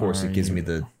see. Oh, of course, it gives me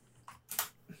the...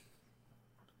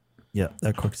 Yeah,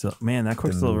 that Quicksilver. Man, that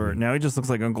Quicksilver. Now he just looks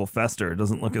like Uncle Fester. It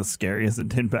doesn't look as scary as it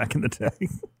did back in the day.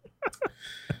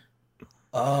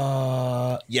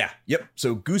 Yeah. Yep.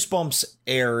 So Goosebumps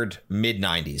aired mid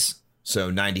 90s.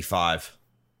 So 95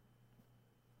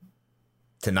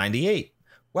 to 98.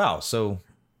 Wow. So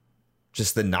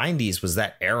just the 90s was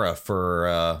that era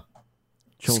for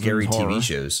scary horror. TV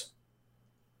shows.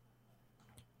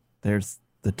 There's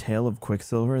the Tale of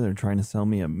Quicksilver. They're trying to sell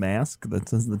me a mask that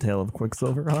says the Tale of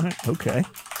Quicksilver on it. Okay.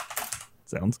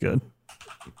 Sounds good.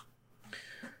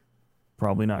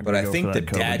 Probably not. But I think the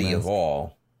daddy mask. of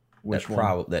all Which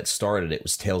one? that started it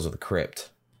was Tales of the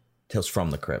Crypt. Tales from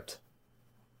the Crypt.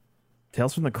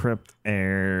 Tales from the Crypt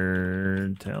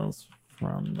aired. Tales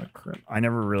from the Crypt. I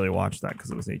never really watched that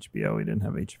because it was HBO. We didn't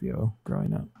have HBO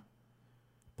growing up.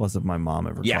 Plus, if my mom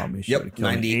ever called me, she would have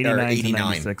killed me. 90 or 89 to 89.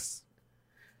 96.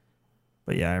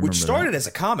 But yeah, I remember Which started as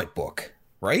a comic book,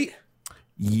 right?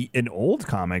 An old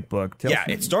comic book.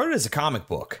 It started as a comic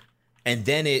book, and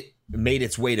then it made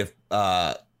its way to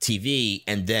TV,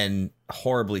 and then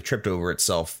horribly tripped over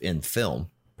itself in film.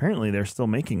 Apparently, they're still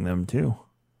making them too.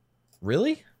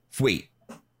 Really? Wait,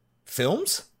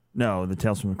 films? No, the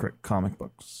Tales from the Crypt comic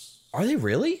books. Are they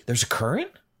really? There's a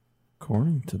current?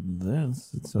 According to this,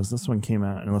 it says this one came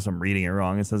out, unless I'm reading it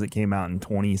wrong, it says it came out in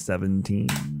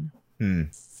 2017.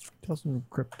 Tales from the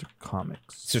Crypt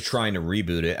comics. So trying to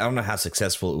reboot it. I don't know how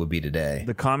successful it would be today.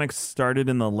 The comics started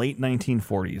in the late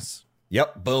 1940s.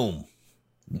 Yep, boom.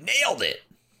 Nailed it.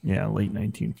 Yeah, late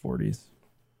 1940s.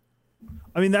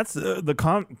 I mean, that's the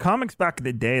comics back in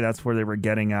the day. That's where they were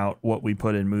getting out what we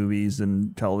put in movies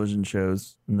and television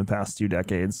shows in the past 2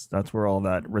 decades. That's where all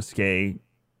that risque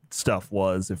stuff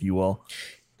was, if you will.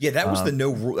 Yeah, that was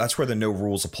that's where the no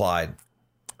rules applied.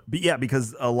 But yeah,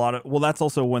 because that's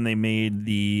also when they made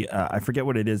the I forget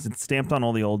what it is. It's stamped on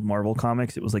all the old Marvel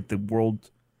comics. It was like the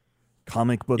World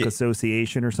Comic Book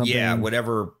Association or something. Yeah,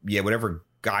 whatever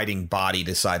guiding body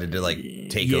decided to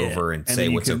take over and say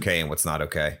what's okay and what's not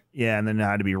okay. Yeah, and then it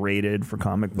had to be rated for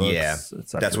comic books. Yeah,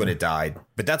 that's when it died.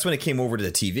 But that's when it came over to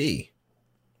the TV.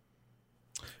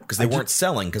 Because they weren't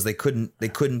selling, because they couldn't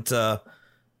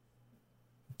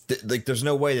there's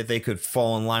no way that they could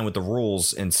fall in line with the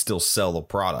rules and still sell the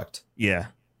product. Yeah.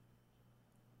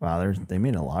 Wow, they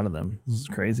made a lot of them. This is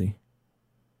crazy.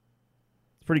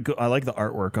 It's pretty cool. I like the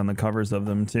artwork on the covers of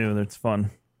them too. That's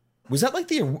fun. Was that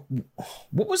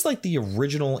what was the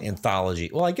original anthology?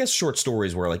 Well, I guess short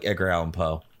stories were like Edgar Allan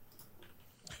Poe.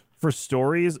 For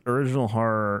stories, original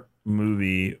horror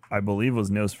movie, I believe was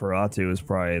Nosferatu is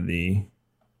probably the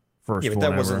first one. Yeah, but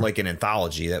that wasn't like an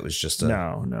anthology. That was just a...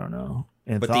 No.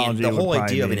 But the whole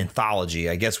idea of an anthology,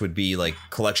 I guess, would be like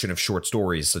collection of short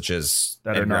stories, such as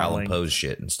Edgar Allan Poe's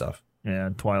shit and stuff.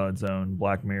 Yeah, Twilight Zone,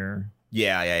 Black Mirror.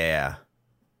 Yeah.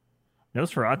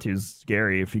 Nosferatu's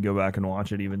scary if you go back and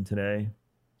watch it even today.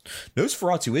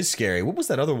 Nosferatu is scary. What was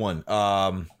that other one?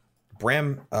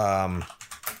 Bram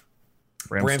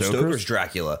Stoker's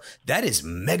Dracula. That is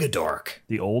mega dark.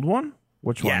 The old one?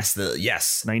 Which one?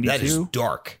 Yes. 92? That is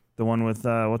dark. The one with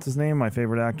what's his name? My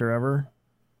favorite actor ever.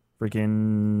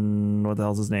 Freaking, what the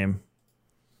hell's his name?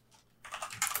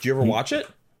 Did you ever watch it?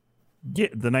 Yeah,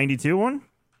 the 92 one?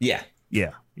 Yeah,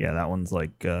 that one's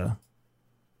like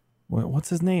what's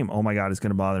his name? Oh my god, it's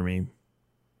gonna bother me.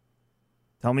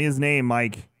 Tell me his name,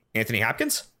 Mike. Anthony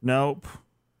Hopkins? Nope.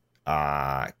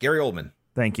 Gary Oldman.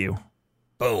 Thank you.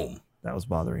 Boom. That was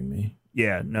bothering me.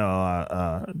 Yeah,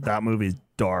 no, that movie's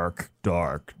dark.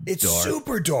 It's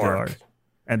super dark.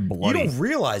 And bloody. You don't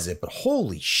realize it, but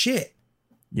holy shit.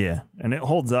 Yeah, and it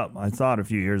holds up. I saw it a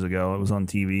few years ago. It was on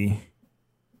TV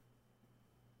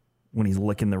when he's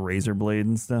licking the razor blade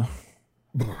and stuff.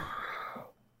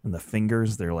 And the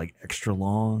fingers, they're like extra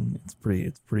long. It's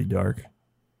pretty dark.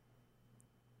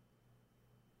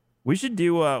 We should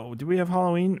do we have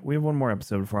Halloween? We have one more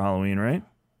episode for Halloween, right?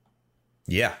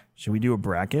 Yeah. Should we do a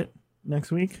bracket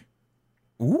next week?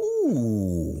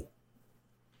 Ooh.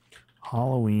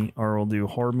 Halloween, or we'll do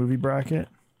horror movie bracket.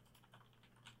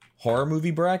 Horror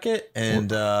movie bracket,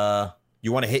 and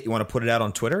you want to put it out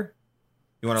on Twitter?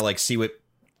 You want to like see what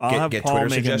get Twitter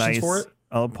suggestions for it?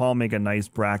 I'll have Paul make a nice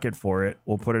bracket for it.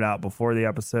 We'll put it out before the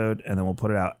episode, and then we'll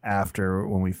put it out after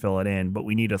when we fill it in. But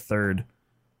we need a third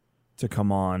to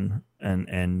come on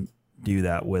and do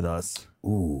that with us.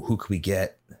 Ooh, who could we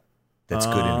get that's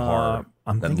good in horror?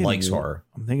 That likes horror.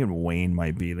 I'm thinking Wayne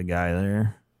might be the guy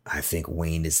there. I think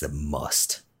Wayne is the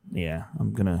must. Yeah,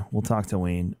 we'll talk to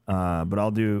Wayne. But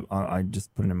I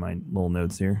just put it in my little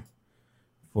notes here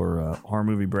for horror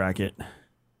movie bracket.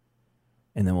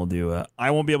 And then we'll do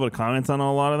I won't be able to comment on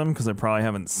a lot of them because I probably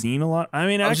haven't seen a lot. I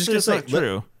mean, actually, it's not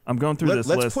true. I'm going through this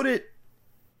list. Let's put it,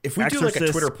 if we do like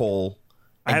a Twitter poll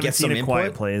and I haven't get seen some A input.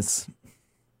 Quiet Place.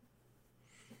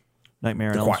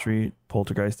 Nightmare on Elm Street,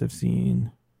 Poltergeist I've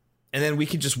seen. And then we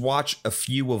could just watch a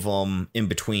few of them in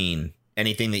between,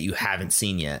 anything that you haven't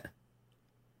seen yet.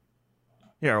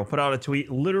 Here, I'll put out a tweet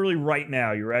literally right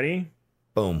now. You ready?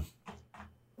 Boom.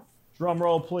 Drum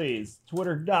roll, please.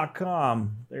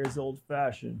 Twitter.com. There's old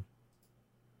fashioned.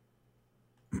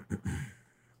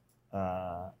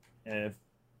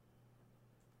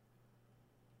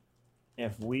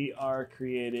 If we are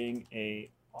creating a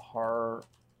horror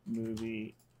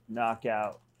movie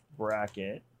knockout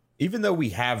bracket, even though we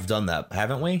have done that,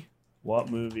 haven't we? What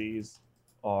movies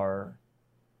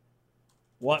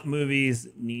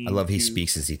need I love he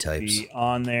speaks as he types. Be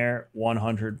on there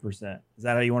 100%. Is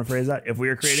that how you want to phrase that? If we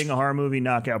are creating a horror movie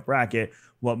knockout bracket,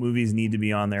 what movies need to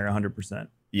be on there 100%?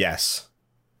 Yes.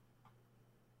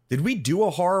 Did we do a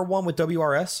horror one with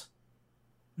WRS?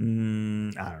 I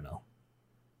don't know.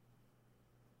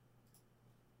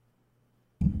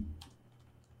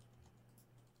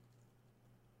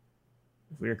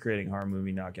 If we are creating a horror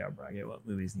movie knockout bracket, what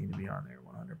movies need to be on there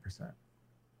 100%?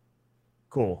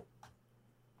 Cool.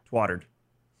 Twattered.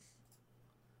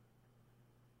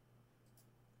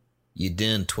 You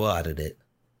done twatted it.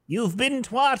 You've been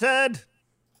twatted.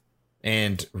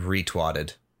 And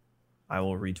retwatted. I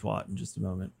will retwat in just a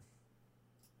moment.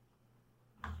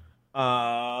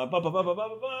 I'll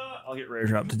get Rare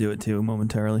Drop to do it too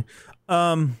momentarily.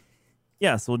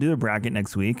 Yeah, so we'll do the bracket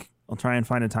next week. I'll try and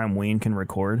find a time Wayne can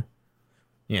record.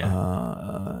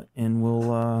 Yeah. And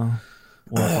we'll have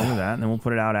fun with that, and then we'll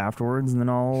put it out afterwards, and then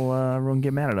everyone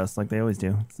get mad at us like they always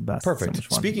do. It's the best. Perfect.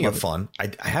 So Speaking of fun,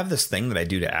 I have this thing that I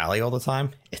do to Allie all the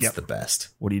time. It's the best.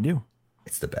 What do you do?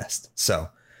 It's the best. So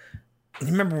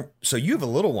remember, so you have a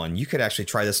little one. You could actually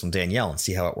try this on Danielle and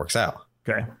see how it works out.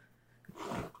 Okay.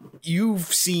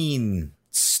 You've seen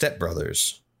Step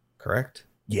Brothers, correct?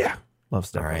 Yeah. Love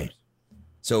Step Brothers. Right.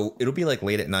 So it'll be like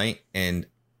late at night, and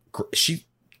she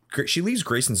leaves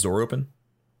Grayson's door open.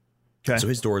 Okay. So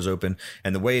his door is open,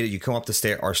 and the way that you come up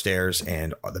our stairs,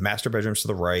 and the master bedroom's to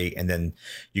the right, and then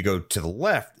you go to the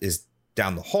left is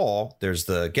down the hall. There's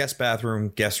the guest bathroom,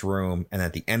 guest room, and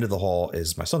at the end of the hall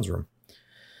is my son's room.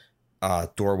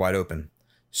 Door wide open.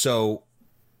 So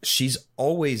she's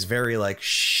always very like,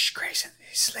 shh, Grayson,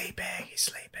 he's sleeping.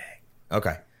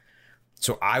 Okay.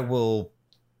 So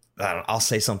I'll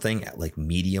say something at like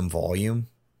medium volume,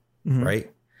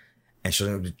 right? And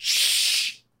she'll go,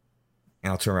 shh.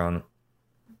 And I'll turn around,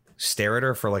 stare at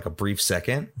her for like a brief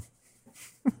second.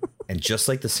 And just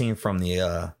like the scene from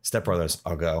the Step Brothers,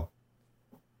 I'll go,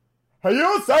 how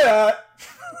you say that?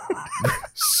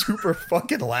 Super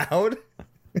fucking loud.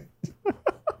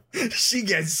 She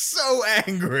gets so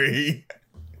angry.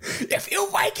 If you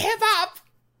wake him up,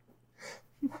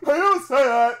 how you say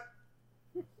that?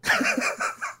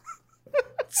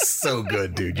 So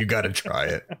good, dude. You got to try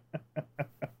it.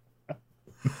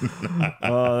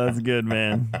 Oh, that's good,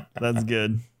 man. That's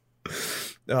good.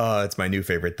 It's my new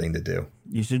favorite thing to do.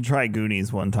 You should try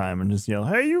Goonies one time and just yell,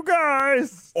 hey, you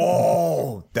guys.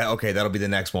 Oh, that'll be the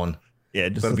next one. Yeah,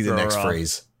 that'll be the next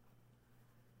phrase.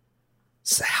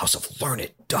 It's the house of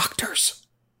learned doctors.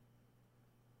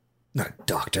 Not a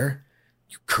doctor,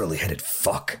 you curly-headed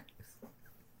fuck.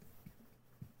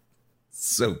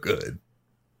 So good.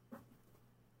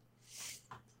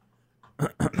 Where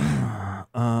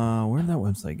did that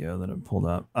website go that I pulled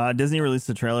up? Disney released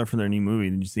a trailer for their new movie.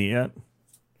 Did you see it yet?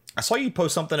 I saw you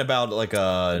post something about like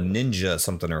a ninja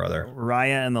something or other.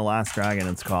 Raya and the Last Dragon,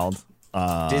 it's called.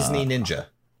 Disney Ninja.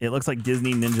 It looks like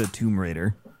Disney Ninja Tomb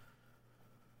Raider.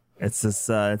 It's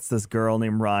this girl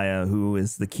named Raya who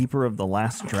is the keeper of the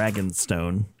last dragon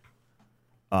stone.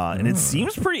 And it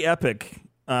seems pretty epic.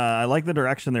 I like the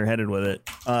direction they're headed with it.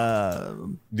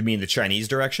 You mean the Chinese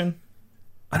direction?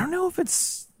 I don't know if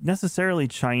it's necessarily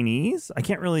Chinese. I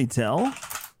can't really tell.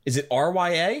 Is it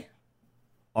RYA?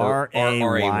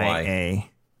 Raya.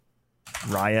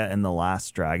 Raya and the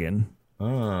Last Dragon.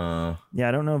 Yeah,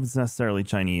 I don't know if it's necessarily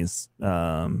Chinese.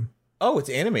 it's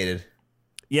animated.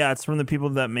 Yeah, it's from the people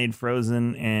that made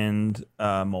Frozen and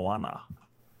Moana.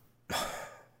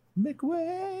 Make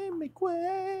way, make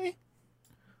way.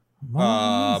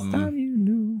 Time you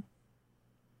knew.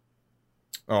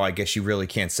 Oh, I guess you really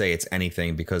can't say it's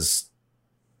anything because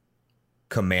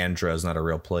Kamandra is not a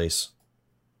real place.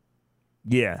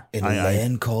 Yeah. In a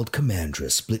land called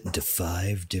Kamandra, split into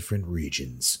 5 different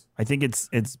regions. I think it's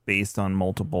based on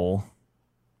multiple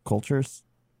cultures.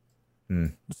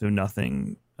 So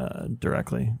nothing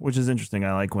directly, which is interesting.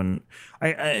 I like when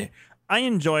I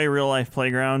enjoy real life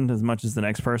Playground as much as the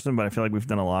next person, but I feel like we've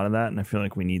done a lot of that, and I feel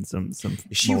like we need some. Is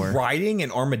she more. Riding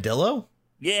an armadillo?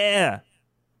 Yeah,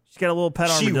 she's got a little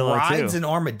pet armadillo. She rides an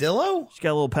armadillo? She's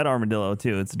got a little pet armadillo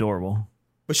too. It's adorable.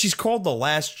 But she's called the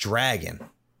Last Dragon.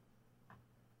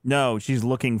 No, she's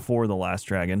looking for the Last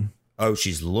Dragon. Oh,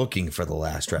 she's looking for the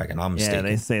Last Dragon. I'm mistaken.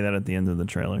 Yeah, they say that at the end of the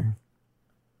trailer.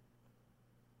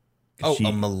 Oh,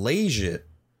 a Malaysian.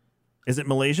 Is it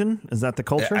Malaysian? Is that the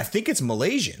culture? I think it's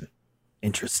Malaysian.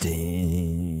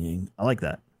 Interesting. I like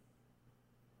that.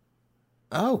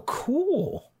 Oh,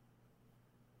 cool.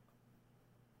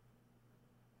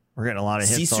 We're getting a lot of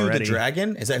hits Sisu already. the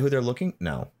Dragon? Is that who they're looking?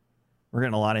 No. We're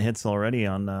getting a lot of hits already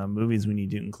on movies we need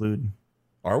to include.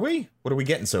 Are we? What are we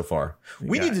getting so far?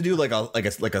 We need to do like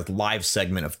a live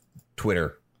segment of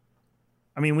Twitter.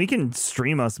 I mean, we can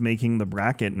stream us making the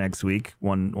bracket next week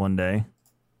one day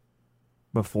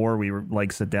before we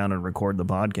sit down and record the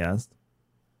podcast.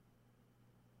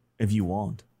 If you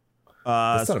want.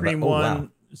 Scream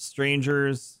 1,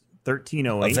 Strangers,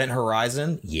 1308. Event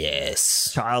Horizon?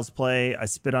 Yes. Child's Play, I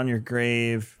Spit on Your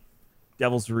Grave,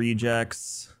 Devil's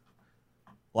Rejects,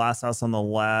 Last House on the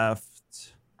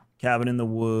Left, Cabin in the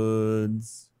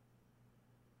Woods,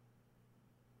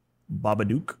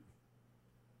 Babadook.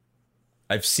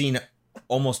 I've seen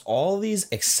almost all of these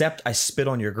except I Spit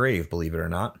on Your Grave, believe it or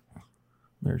not.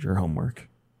 There's your homework.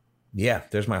 Yeah,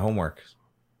 there's my homework.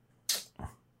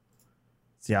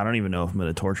 See, I don't even know if I'm going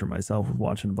to torture myself with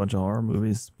watching a bunch of horror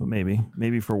movies, but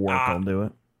maybe for work I'll do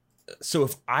it. So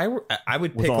if I would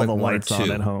with pick all like the one or lights on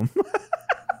two at home.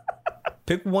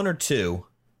 Pick one or two,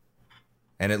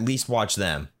 and at least watch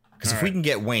them. Because if we can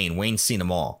get Wayne's seen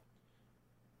them all.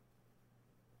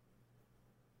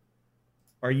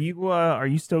 Are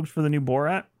you stoked for the new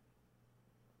Borat?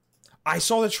 I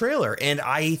saw the trailer, and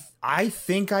I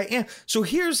think I am. So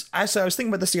I was thinking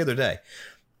about this the other day.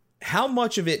 How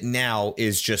much of it now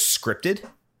is just scripted?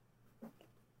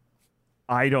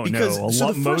 I don't know.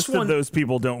 Most of those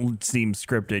people don't seem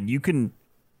scripted.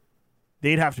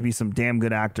 They'd have to be some damn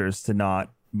good actors to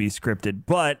not be scripted.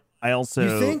 But I also...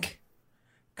 You think?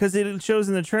 Because it shows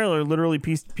in the trailer literally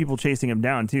people chasing him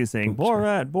down too, saying,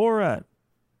 Borat.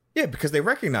 Yeah, because they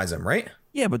recognize him, right?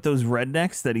 Yeah, but those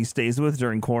rednecks that he stays with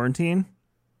during quarantine...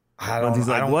 He's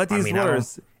like, what is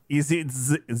worse? Is it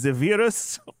the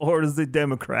virus or the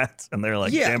Democrats? And they're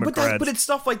like, yeah, Democrats. But it's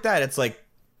stuff like that. It's like,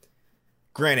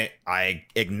 granted, I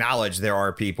acknowledge there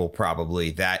are people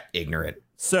probably that ignorant.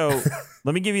 So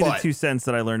let me give you the 2 cents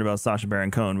that I learned about Sacha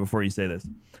Baron Cohen before you say this.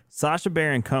 Sacha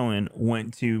Baron Cohen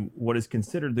went to what is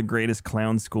considered the greatest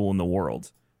clown school in the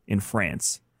world in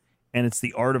France. And it's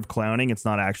the art of clowning. It's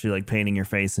not actually like painting your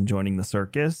face and joining the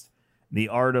circus. The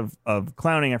art of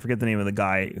clowning, I forget the name of the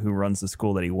guy who runs the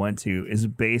school that he went to, is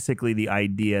basically the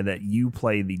idea that you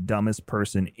play the dumbest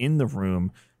person in the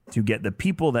room to get the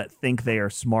people that think they are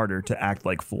smarter to act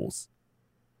like fools.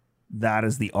 That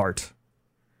is the art.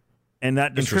 And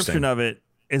that description of it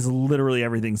is literally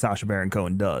everything Sacha Baron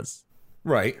Cohen does.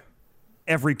 Right.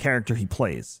 Every character he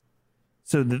plays.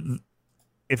 So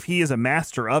if he is a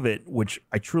master of it, which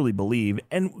I truly believe,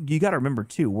 and you got to remember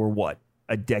too, we're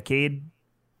a decade,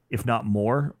 if not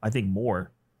more. I think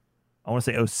more. I want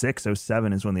to say 06,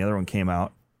 07 is when the other one came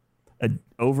out.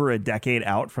 Over a decade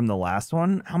out from the last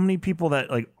one. How many people that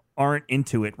aren't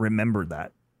into it remember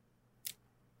that?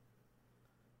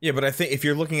 Yeah, but I think if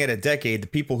you're looking at a decade, the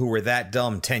people who were that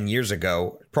dumb 10 years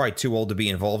ago are probably too old to be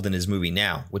involved in his movie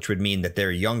now, which would mean that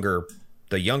the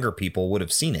younger people would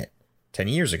have seen it 10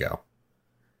 years ago.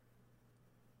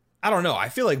 I don't know. I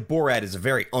feel like Borat is a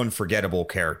very unforgettable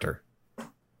character.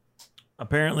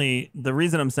 Apparently, the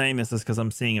reason I'm saying this is because I'm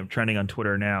seeing it trending on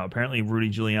Twitter now. Apparently, Rudy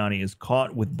Giuliani is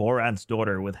caught with Borat's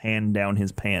daughter with hand down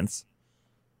his pants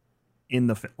in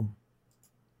the film.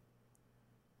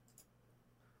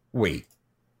 Wait.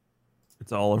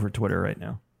 It's all over Twitter right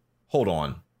now. Hold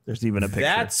on. There's even a picture.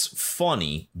 That's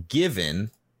funny,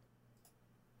 given...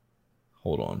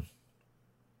 Hold on.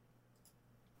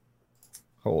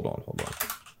 Hold on.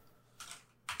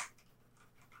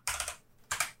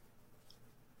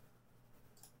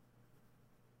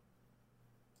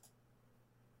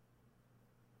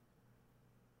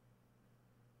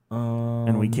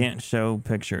 And we can't show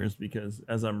pictures because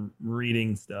as I'm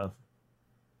reading stuff,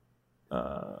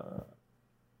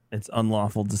 it's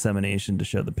unlawful dissemination to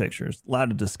show the pictures. Allowed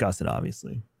to discuss it,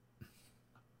 obviously.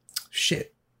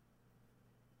 Shit.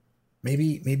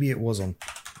 Maybe it was on.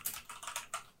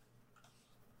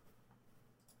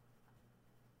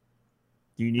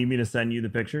 Do you need me to send you the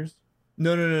pictures?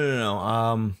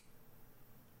 No.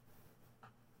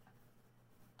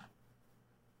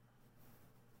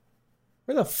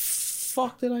 Where the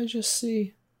fuck did I just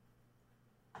see?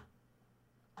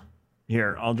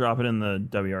 Here, I'll drop it in the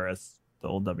WRS, the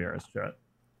old WRS chat.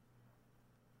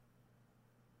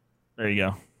 There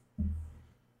you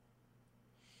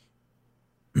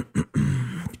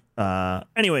go.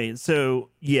 Anyway, so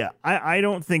yeah, I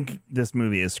don't think this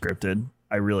movie is scripted.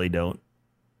 I really don't.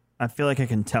 I feel like I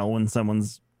can tell when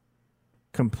someone's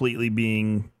completely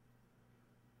being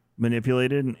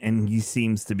manipulated, and he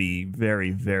seems to be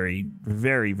very, very,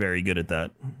 very, very good at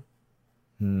that.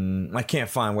 I can't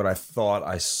find what I thought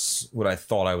I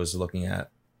was looking at.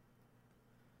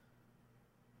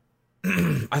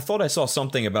 I thought I saw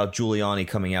something about Giuliani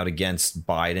coming out against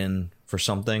Biden for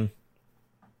something.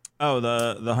 Oh,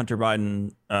 the Hunter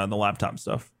Biden, the laptop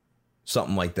stuff.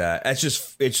 Something like that. It's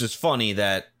just funny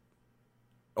that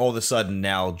all of a sudden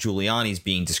now Giuliani's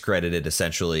being discredited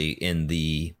essentially in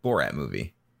the Borat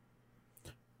movie.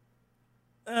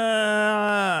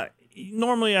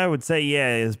 Normally I would say,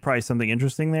 yeah, there's probably something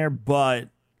interesting there, but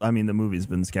I mean, the movie's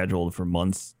been scheduled for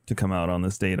months to come out on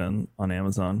this date on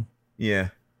Amazon. Yeah.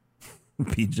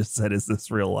 Pete just said, "Is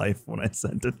this real life?" when I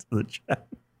sent it to the chat.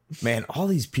 Man, all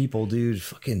these people, dude,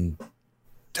 fucking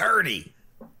dirty.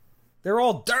 They're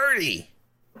all dirty.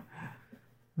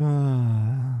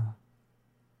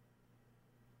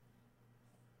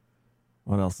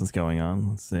 What else is going on?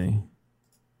 Let's see.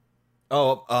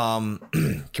 Oh,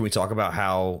 can we talk about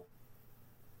how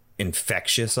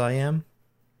infectious I am?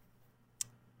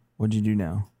 What'd you do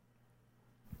now?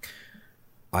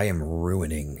 I am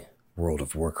ruining World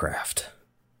of Warcraft.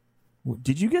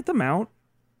 Did you get the mount?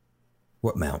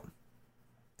 What mount?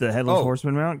 The Headless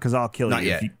Horseman mount? Because I'll kill Not you.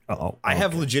 Yet. I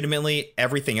have legitimately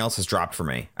everything else has dropped for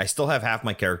me. I still have half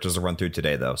my characters to run through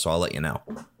today, though, so I'll let you know.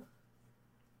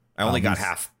 I only got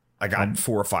half. I got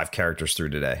 4 or 5 characters through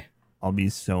today. I'll be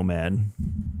so mad.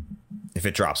 If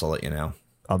it drops, I'll let you know.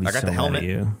 I got so the helmet mad at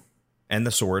you. And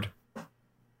the sword.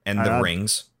 And the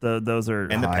rings. Those are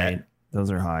and high. The pet.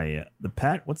 Those are high. Yeah. The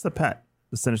pet? What's the pet?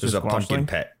 The Sinister There's a Squashling? pumpkin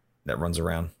pet that runs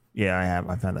around. Yeah, I have.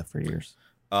 I've had that for years.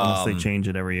 Unless they change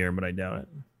it every year, but I doubt it.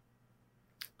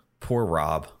 Poor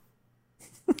Rob.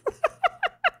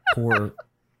 Poor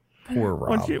Rob.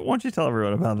 Why don't you tell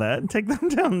everyone about that and take them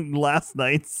down last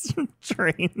night's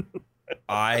train?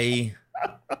 I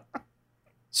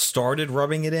started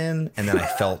rubbing it in, and then I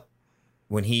felt,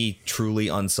 when he truly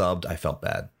unsubbed, I felt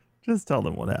bad. Just tell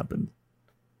them what happened.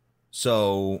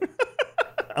 So,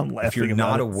 I'm laughing. If you're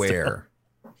not aware,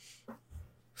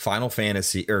 Final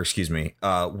Fantasy, or excuse me,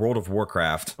 World of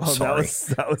Warcraft. Oh, sorry.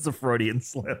 That was a Freudian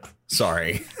slip.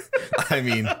 Sorry. I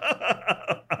mean,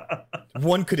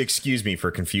 one could excuse me for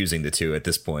confusing the two at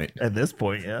this point. At this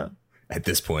point, yeah. At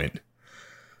this point.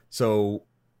 So,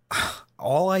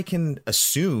 all I can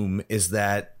assume is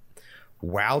that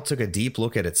WoW took a deep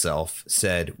look at itself,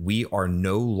 said, we are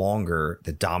no longer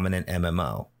the dominant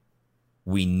MMO.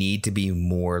 We need to be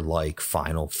more like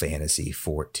Final Fantasy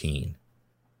 14.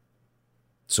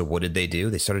 So what did they do?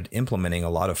 They started implementing a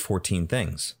lot of 14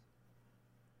 things,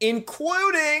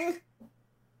 including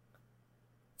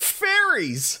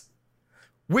fairies,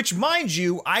 which, mind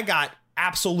you, I got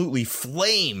absolutely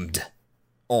flamed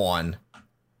on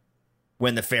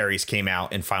when the fairies came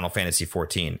out in Final Fantasy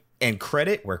 14. And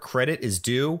credit where credit is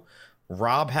due,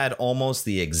 Rob had almost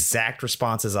the exact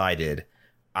response as I did.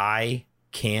 I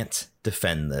can't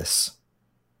defend this.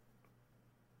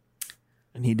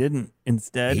 And he didn't.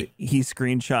 Instead, he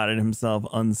screenshotted himself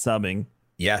unsubbing.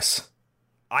 Yes.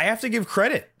 I have to give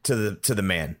credit to the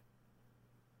man.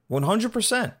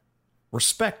 100%.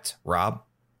 Respect, Rob.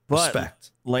 But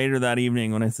respect. Later that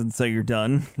evening when I said, "So you're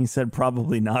done?" he said,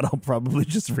 "Probably not. I'll probably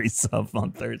just resub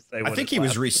on Thursday." I think he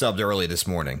was resubbed early this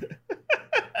morning.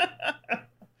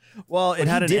 Well, it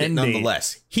had an end date.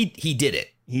 Nonetheless. He did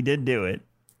it. He did do it.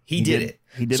 He did it.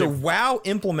 He did so it. WoW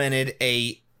implemented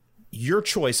your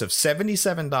choice of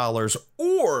 $77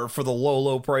 or for the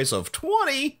low price of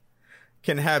 $20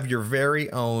 can have your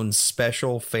very own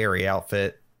special fairy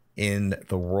outfit in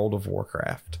the World of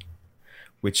Warcraft.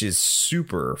 which is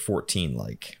super 14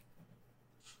 like.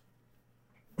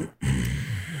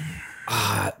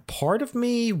 Part of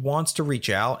me wants to reach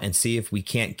out and see if we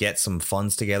can't get some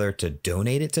funds together to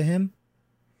donate it to him.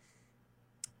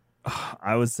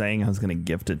 I was saying I was going to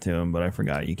gift it to him, but I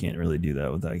forgot you can't really do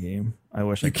that with that game. I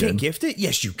wish I could. You can't gift it?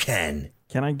 Yes, you can.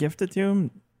 Can I gift it to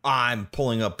him? I'm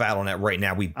pulling up Battle.net right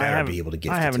now. We better be able to gift it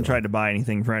to him. I haven't tried to buy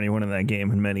anything for anyone in that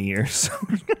game in many years.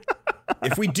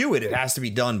 If we do it, it has to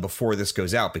be done before this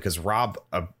goes out because Rob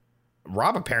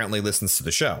apparently listens to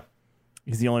the show.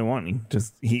 He's the only one.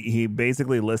 He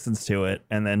basically listens to it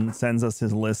and then sends us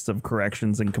his list of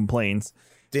corrections and complaints.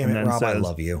 Damn it, Rob, I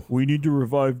love you. We need to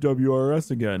revive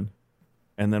WRS again.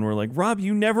 And then we're like, Rob,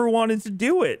 you never wanted to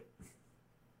do it.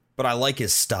 But I like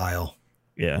his style.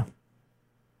 Yeah.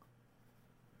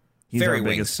 He's Fairy our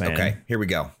biggest wings. fan. Okay, here we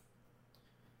go.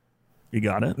 You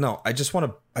got it? No, I just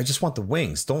want the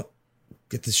wings. Don't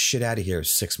get this shit out of here.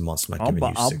 6 months.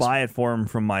 I'll buy it for him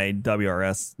from my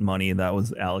WRS money that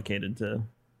was allocated to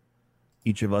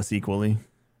each of us equally.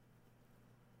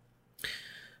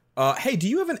 Hey, do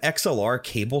you have an XLR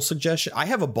cable suggestion? I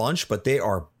have a bunch, but they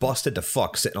are busted to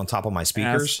fuck sitting on top of my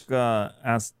speakers.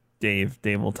 Ask Dave.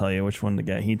 Dave will tell you which one to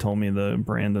get. He told me the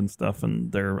brand and stuff,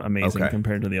 and they're amazing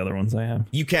compared to the other ones I have.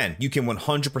 You can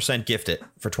 100% gift it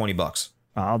for $20.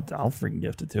 I'll freaking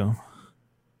gift it to him.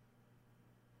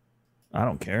 I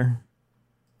don't care.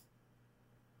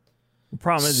 The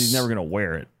problem is he's never going to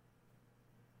wear it.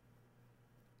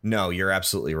 No, you're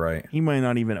absolutely right. He might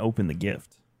not even open the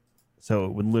gift. So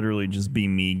it would literally just be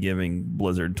me giving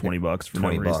Blizzard $20 for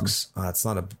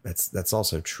 $20. That's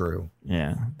also true.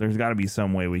 Yeah, there's got to be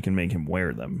some way we can make him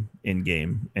wear them in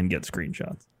game and get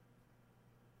screenshots.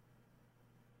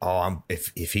 Oh,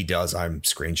 if he does, I'm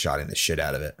screenshotting the shit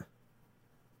out of it.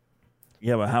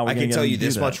 Yeah, but how? I can tell you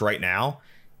this much right now: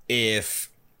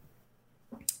 if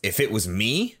it was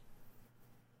me,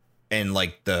 and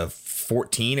like the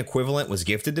 14 equivalent was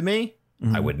gifted to me,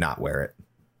 I would not wear it.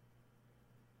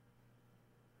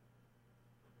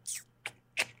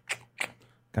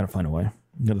 Gotta find a way.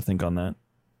 I'm gonna think on that.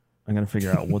 I'm gonna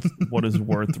figure out what is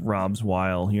worth Rob's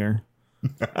while here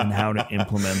and how to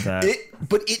implement that.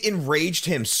 But it enraged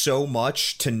him so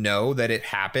much to know that it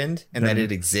happened and that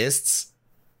it exists.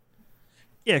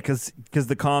 Yeah, because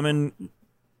the common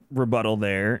rebuttal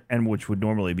there, and which would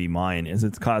normally be mine, is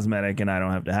it's cosmetic and I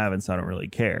don't have to have it, so I don't really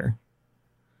care.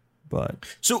 But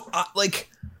so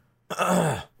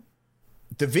the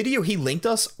video he linked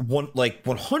us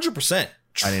 100%.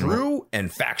 True and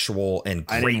factual and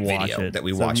great video that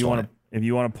we watched. If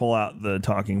you want to pull out the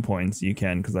talking points, you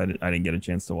can, because I didn't get a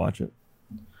chance to watch it.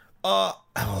 Well,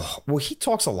 he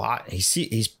talks a lot.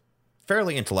 He's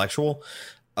fairly intellectual.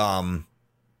 I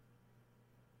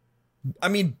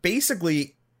mean,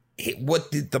 basically,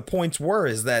 what the points were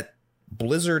is that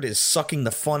Blizzard is sucking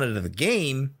the fun out of the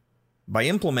game by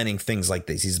implementing things like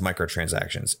these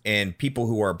microtransactions, and people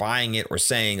who are buying it or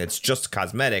saying it's just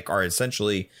cosmetic are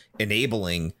essentially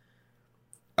enabling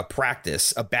a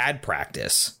bad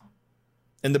practice.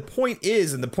 And the point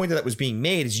that was being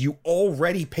made is you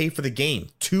already pay for the game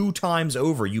 2 times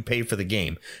over. You pay for the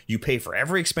game. You pay for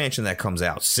every expansion that comes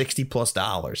out,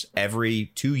 $60+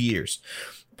 every 2 years.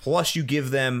 Plus you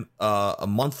give them a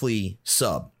monthly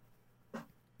sub.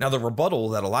 Now, the rebuttal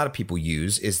that a lot of people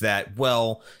use is that,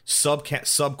 well, sub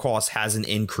cost hasn't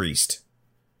increased.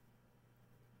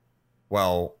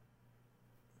 Well,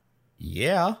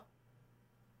 yeah.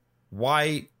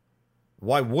 Why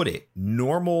would it?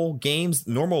 Normal games,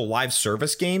 normal live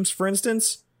service games, for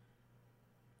instance.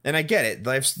 And I get it.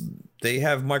 They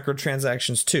have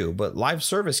microtransactions too, but live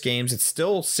service games, it's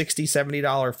still $60,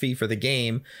 $70 fee for the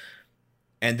game.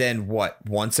 And then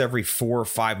once every 4 or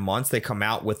 5 months, they come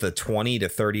out with a $20 to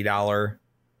 $30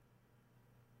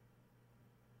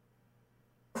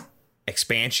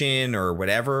 expansion or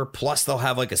whatever. Plus they'll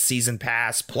have like a season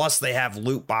pass. Plus they have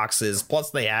loot boxes.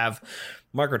 Plus they have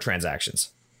microtransactions.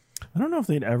 I don't know if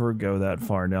they'd ever go that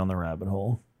far down the rabbit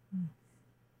hole.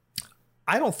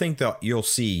 I don't think that you'll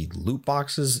see loot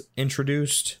boxes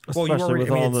introduced. Especially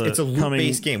it's a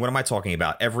loot-based game. What am I talking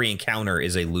about? Every encounter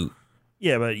is a loot.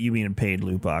 Yeah, but you mean paid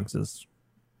loot boxes?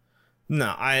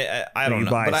 No, I don't know.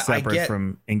 Buy separate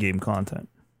from in-game content.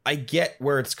 I get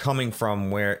where it's coming from.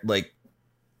 Where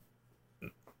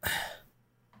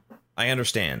I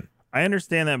understand. I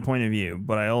understand that point of view,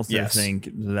 but I also think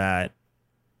that.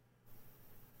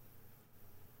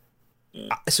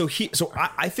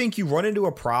 I think you run into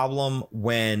a problem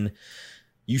when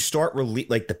you start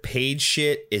the paid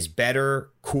shit is better,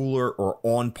 cooler, or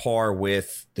on par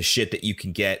with the shit that you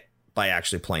can get by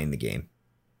actually playing the game.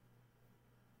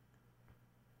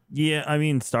 Yeah, I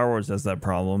mean, Star Wars has that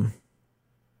problem.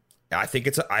 I think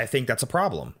that's a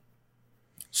problem.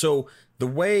 So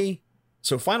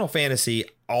Final Fantasy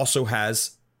also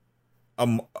has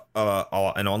an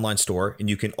online store, and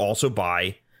you can also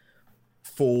buy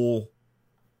full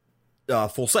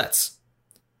sets.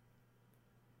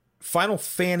 Final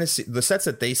Fantasy, the sets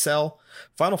that they sell,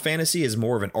 Final Fantasy is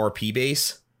more of an RP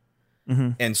base.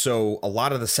 Mm-hmm. And so a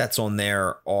lot of the sets on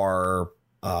there are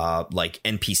like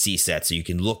NPC sets. So you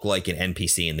can look like an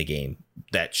NPC in the game.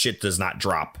 That shit does not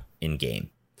drop in game.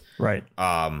 Right.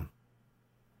 Final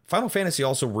Fantasy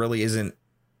also really isn't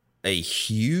a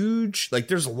huge, like,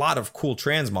 there's a lot of cool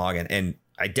transmog, and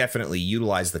I definitely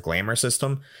utilize the glamour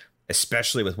system,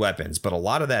 especially with weapons. But a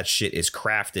lot of that shit is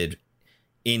crafted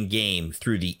in game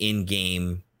through the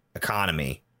in-game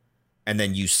economy, and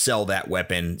then you sell that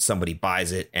weapon, somebody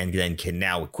buys it, and then can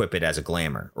now equip it as a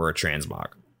glamour or a transmog.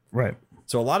 Right.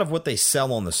 So a lot of what they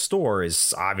sell on the store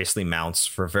is obviously mounts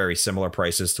for very similar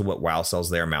prices to what WoW sells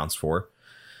their mounts for.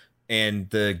 And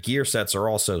the gear sets are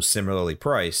also similarly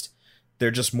priced.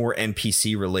 They're just more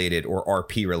NPC related or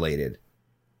RP related.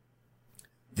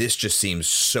 This just seems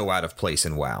so out of place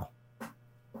in WoW.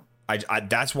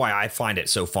 That's why I find it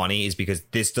so funny, is because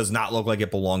this does not look like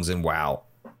it belongs in WoW,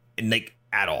 like,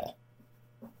 at all.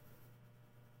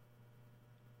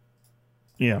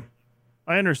 Yeah,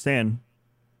 I understand.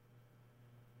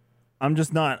 I'm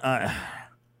just not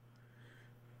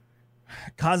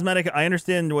cosmetic. I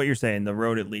understand what you're saying. The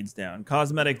road it leads down.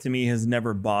 Cosmetic to me has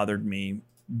never bothered me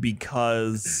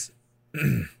because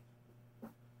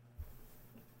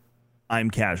I'm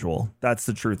casual. That's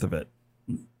the truth of it.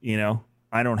 You know,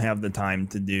 I don't have the time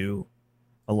to do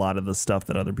a lot of the stuff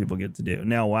that other people get to do.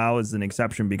 Now, WoW is an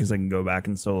exception because I can go back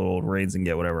and solo old raids and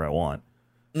get whatever I want.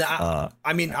 Nah,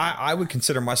 I mean, I would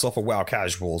consider myself a WoW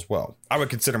casual as well. I would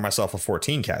consider myself a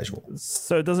 14 casual.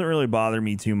 So it doesn't really bother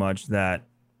me too much that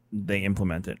they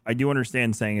implement it. I do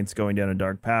understand saying it's going down a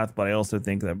dark path, but I also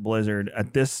think that Blizzard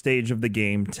at this stage of the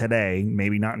game today,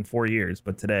 maybe not in 4 years,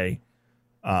 but today,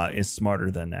 is smarter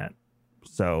than that.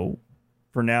 So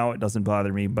for now, it doesn't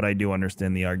bother me, but I do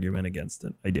understand the argument against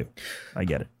it. I do. I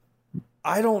get it.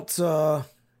 I don't...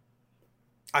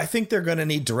 I think they're going to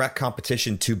need direct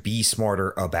competition to be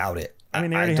smarter about it. I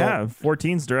mean, they already have.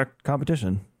 14's direct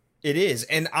competition. It is.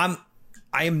 And I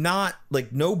am not,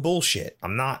 like, no bullshit.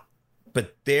 I'm not.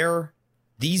 But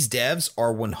these devs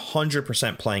are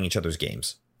 100% playing each other's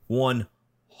games. 100%.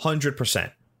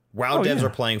 WoW devs are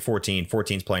playing 14.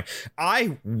 14's playing.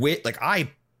 I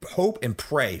hope and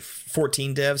pray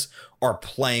 14 devs are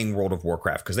playing World of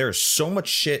Warcraft, because there is so much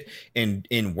shit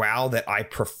in WoW that I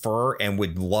prefer and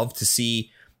would love to see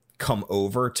come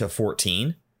over to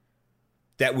 14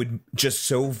 that would just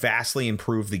so vastly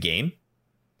improve the game.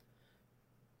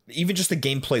 Even just the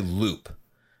gameplay loop.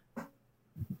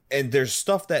 And there's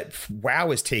stuff that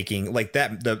WoW is taking, like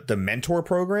that, the mentor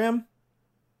program.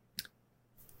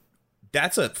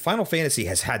 Final Fantasy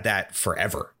has had that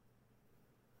forever.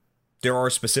 There are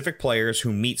specific players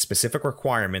who meet specific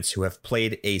requirements, who have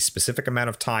played a specific amount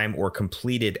of time or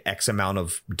completed X amount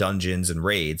of dungeons and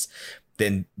raids.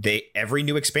 Then every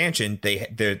new expansion,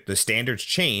 the standards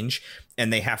change,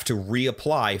 and they have to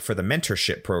reapply for the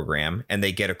mentorship program, and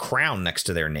they get a crown next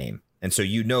to their name. And so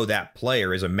that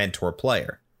player is a mentor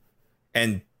player.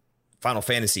 And Final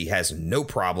Fantasy has no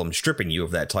problem stripping you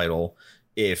of that title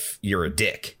if you're a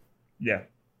dick. Yeah.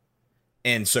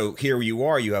 And so here you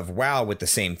are, you have WoW with the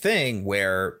same thing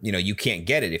where, you can't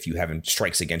get it if you haven't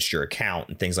strikes against your account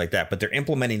and things like that. But they're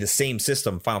implementing the same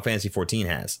system Final Fantasy 14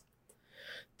 has.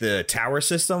 The tower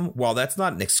system, while that's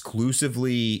not an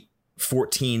exclusively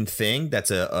 14 thing,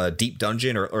 that's a deep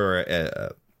dungeon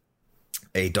or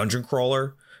a dungeon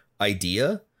crawler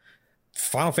idea.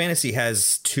 Final Fantasy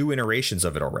has 2 iterations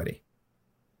of it already.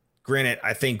 Granted,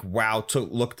 I think WoW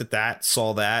looked at that,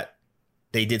 saw that.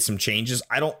 They did some changes.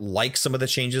 I don't like some of the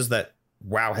changes that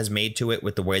WoW has made to it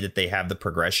with the way that they have the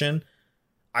progression.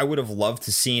 I would have loved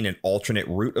to seen an alternate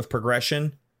route of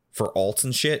progression for alts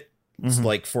and shit. It's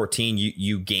like 14,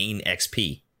 you gain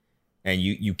XP, and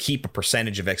you keep a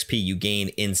percentage of XP you gain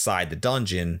inside the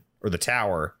dungeon or the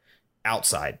tower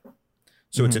outside.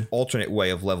 So it's an alternate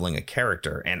way of leveling a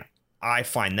character, and I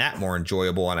find that more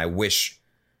enjoyable. And I wish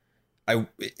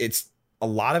it's a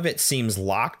lot of it seems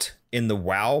locked in the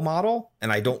WoW model,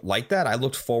 and I don't like that. I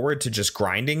looked forward to just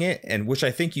grinding it, and which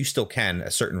I think you still can, a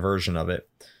certain version of it.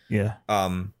 Yeah.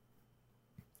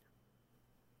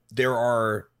 There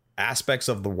are aspects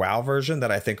of the WoW version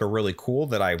that I think are really cool,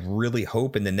 that I really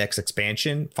hope in the next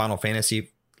expansion Final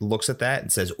Fantasy looks at that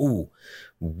and says, ooh,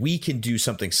 we can do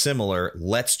something similar.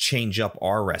 Let's change up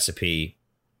our recipe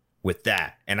with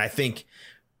that. And I think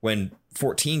when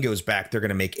 14 goes back, they're going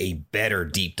to make a better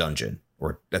deep dungeon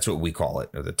or that's what we call it,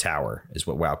 or the tower is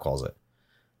what WoW calls it.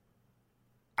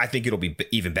 I think it'll be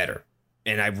even better.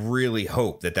 And I really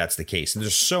hope that that's the case. And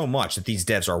there's so much that these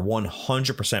devs are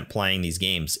 100% playing these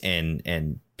games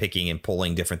and picking and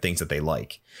pulling different things that they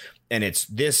like. And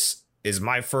this is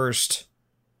my first.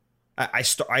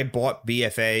 I bought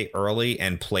BFA early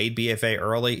and played BFA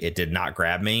early. It did not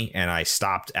grab me, and I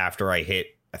stopped after I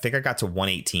think I got to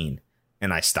 118,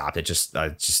 and I stopped. I just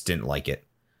didn't like it.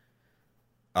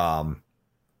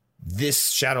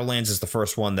 This Shadowlands is the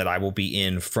first one that I will be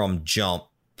in from jump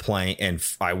playing, and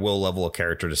I will level a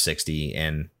character to 60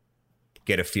 and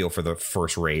get a feel for the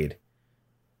first raid.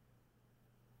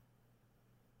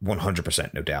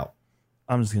 100%, no doubt.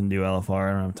 I'm just gonna do LFR.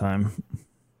 I don't have time.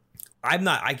 I'm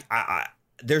not. I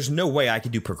there's no way I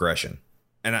could do progression,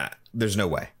 and there's no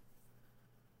way.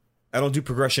 I don't do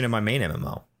progression in my main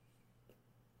MMO.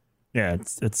 Yeah,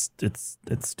 it's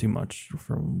too much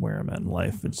from where I'm at in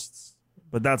life.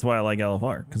 But that's why I like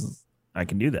LFR, because I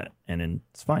can do that, and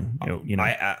it's fine. You know.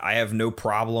 I have no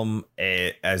problem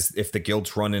as if the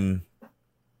guild's running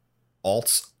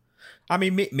alts. I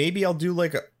mean, maybe I'll do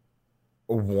like a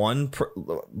one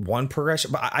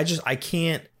progression, but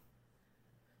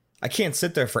I can't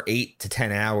sit there for 8 to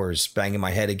 10 hours banging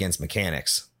my head against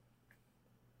mechanics.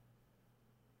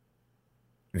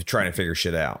 If trying to figure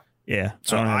shit out. Yeah.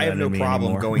 So I have no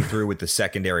problem going through with the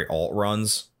secondary alt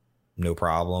runs. No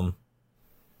problem.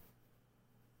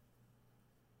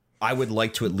 I would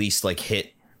like to at least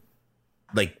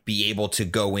be able to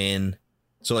go in.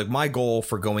 So like my goal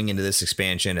for going into this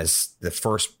expansion as the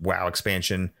first WoW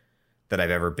expansion that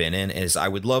I've ever been in is I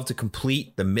would love to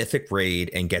complete the mythic raid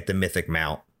and get the mythic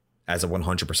mount as a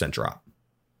 100% drop.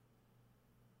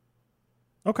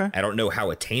 Okay. I don't know how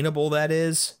attainable that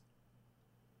is,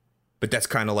 but that's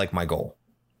kind of like my goal.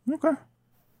 Okay.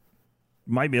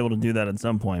 Might be able to do that at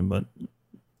some point, but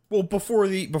well, before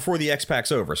the X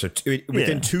Pack's over. So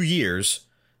within 2 years,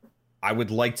 I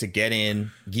would like to get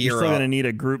in, gear You're still up. Going to need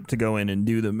a group to go in and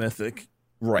do the mythic,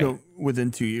 right?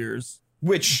 Within 2 years,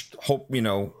 which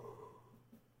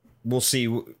we'll see.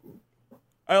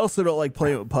 I also don't like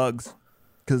playing with pugs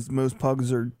because most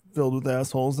pugs are filled with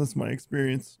assholes. That's my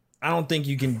experience. I don't think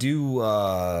you can do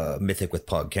mythic with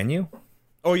pug, can you?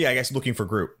 Oh yeah, I guess looking for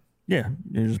group. Yeah,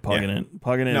 you're just pugging it.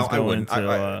 Pugging it. No, I wouldn't.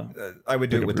 I would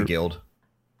do it with the guild.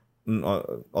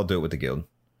 I'll do it with the guild.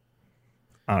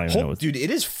 I don't even know. Dude,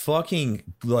 it is fucking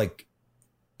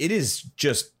it is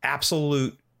just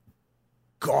absolute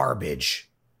garbage.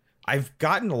 I've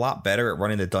gotten a lot better at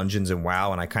running the dungeons in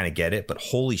WoW, and I kind of get it. But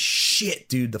holy shit,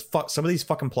 dude, some of these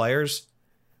fucking players,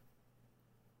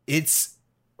 it's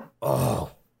I'm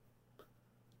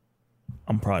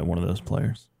probably one of those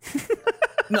players.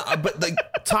 No, but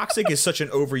toxic is such an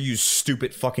overused,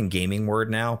 stupid fucking gaming word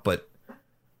now. But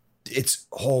it's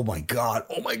oh my god.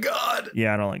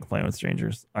 Yeah, I don't like playing with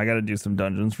strangers. I got to do some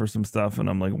dungeons for some stuff, and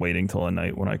I'm waiting till a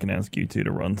night when I can ask you two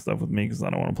to run stuff with me because I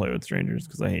don't want to play with strangers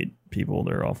because I hate people.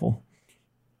 They're awful.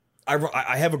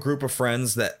 I have a group of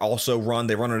friends that also run.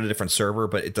 They run on a different server,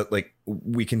 but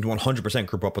we can 100%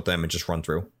 group up with them and just run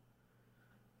through.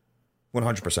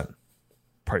 100%.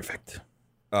 Perfect.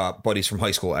 Buddies from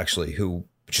high school actually who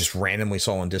just randomly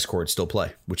saw on Discord still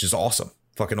play, which is awesome.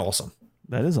 Fucking awesome.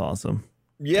 That is awesome.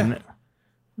 Yeah.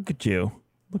 Look at you.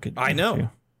 I know. You.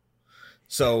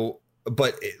 So,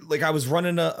 but I was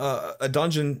running a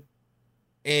dungeon,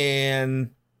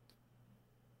 and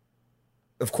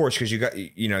of course, because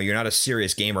you're not a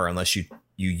serious gamer unless you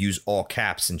use all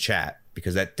caps in chat,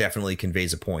 because that definitely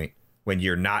conveys a point when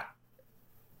you're not.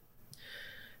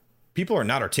 People are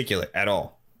not articulate at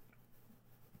all.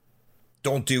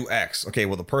 Don't do X. Okay,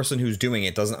 well, the person who's doing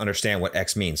it doesn't understand what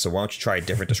X means, so why don't you try a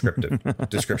different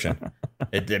description?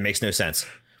 It makes no sense.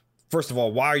 First of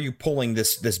all, why are you pulling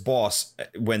this boss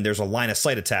when there's a line of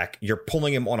sight attack? You're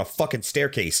pulling him on a fucking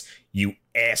staircase, you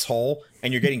asshole,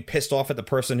 and you're getting pissed off at the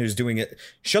person who's doing it.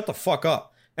 Shut the fuck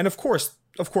up. And of course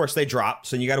they drop,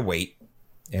 so you gotta wait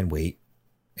and wait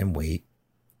and wait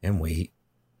and wait.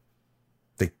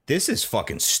 This is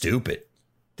fucking stupid.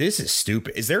 This is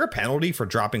stupid. Is there a penalty for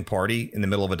dropping party in the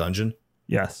middle of a dungeon?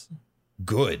 Yes.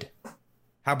 Good.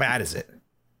 How bad is it?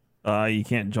 You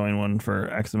can't join one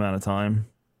for X amount of time.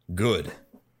 Good.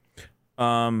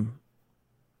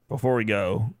 Before we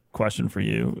go, question for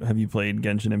you. Have you played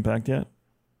Genshin Impact yet?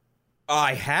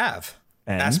 I have.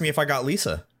 And? Ask me if I got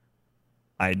Lisa.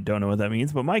 I don't know what that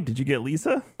means, but Mike, did you get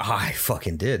Lisa? I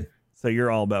fucking did. So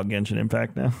you're all about Genshin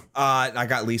Impact now? I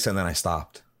got Lisa and then I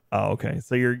stopped. Oh, okay.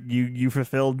 So you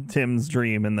fulfilled Tim's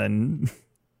dream and then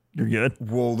you're good?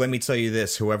 Well, let me tell you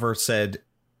this. Whoever said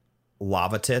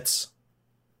lava tits.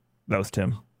 That was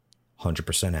Tim.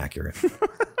 100% accurate.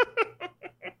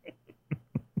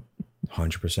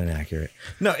 100% accurate.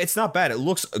 No, it's not bad. It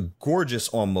looks gorgeous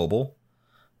on mobile.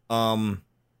 I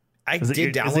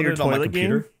did download it on my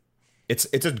computer. Game?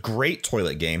 It's a great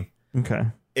toilet game. Okay.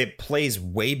 It plays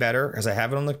way better because I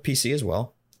have it on the PC as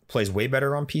well. Plays way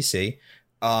better on PC.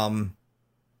 I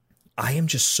am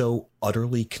just so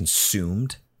utterly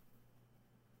consumed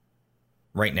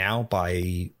right now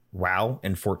by WoW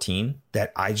and 14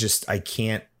 that I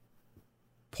can't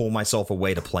pull myself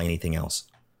away to play anything else.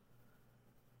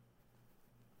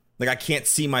 Like, I can't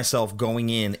see myself going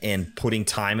in and putting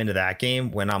time into that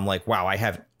game when I'm like, wow, I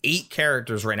have 8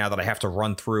 characters right now that I have to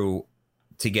run through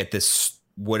to get this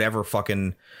whatever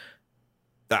fucking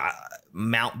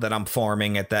mount that I'm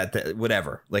farming at that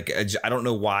whatever. Like, I don't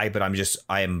know why, but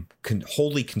I am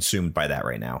wholly consumed by that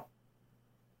right now.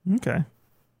 Okay.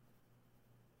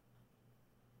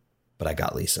 But I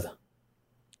got Lisa.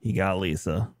 He got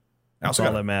Lisa. That's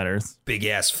all that matters. Big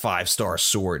ass 5-star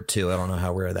sword too. I don't know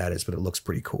how rare that is, but it looks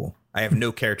pretty cool. I have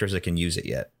no characters that can use it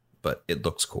yet, but it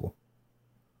looks cool.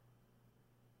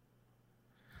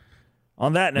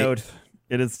 On that note,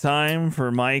 it is time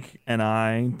for Mike and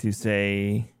I to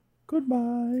say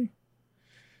goodbye.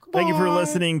 Thank you for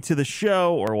listening to the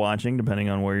show or watching, depending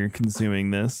on where you're consuming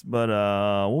this. But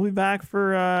we'll be back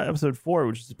for episode 4,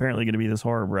 which is apparently going to be this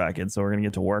horror bracket. So we're going to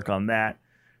get to work on that.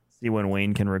 See when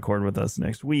Wayne can record with us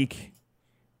next week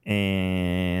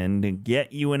and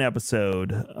get you an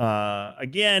episode.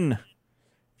 Again,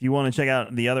 if you want to check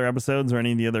out the other episodes or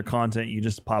any of the other content, you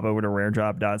just pop over to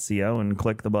raredrop.co and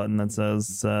click the button that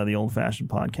says the Old Fashioned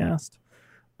Podcast.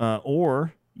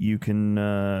 Or you can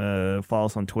follow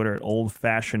us on Twitter at Old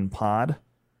Fashioned Pod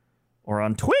or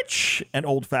on Twitch at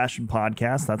Old Fashioned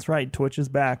Podcast. That's right. Twitch is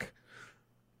back.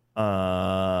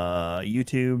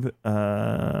 YouTube,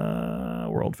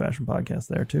 we're Old Fashioned Podcast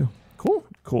there too. Cool.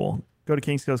 Go to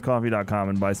kingscoastcoffee.com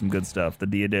and buy some good stuff. The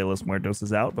Dia de los Muertos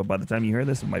is out, but by the time you hear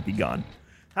this, it might be gone.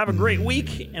 Have a great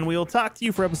week, and we will talk to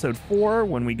you for episode 4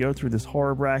 when we go through this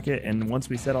horror bracket. And once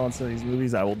we settle on some of these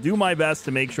movies, I will do my best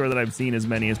to make sure that I've seen as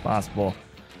many as possible,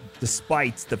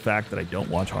 despite the fact that I don't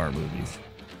watch horror movies.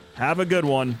 Have a good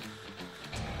one.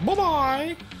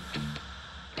 Bye-bye.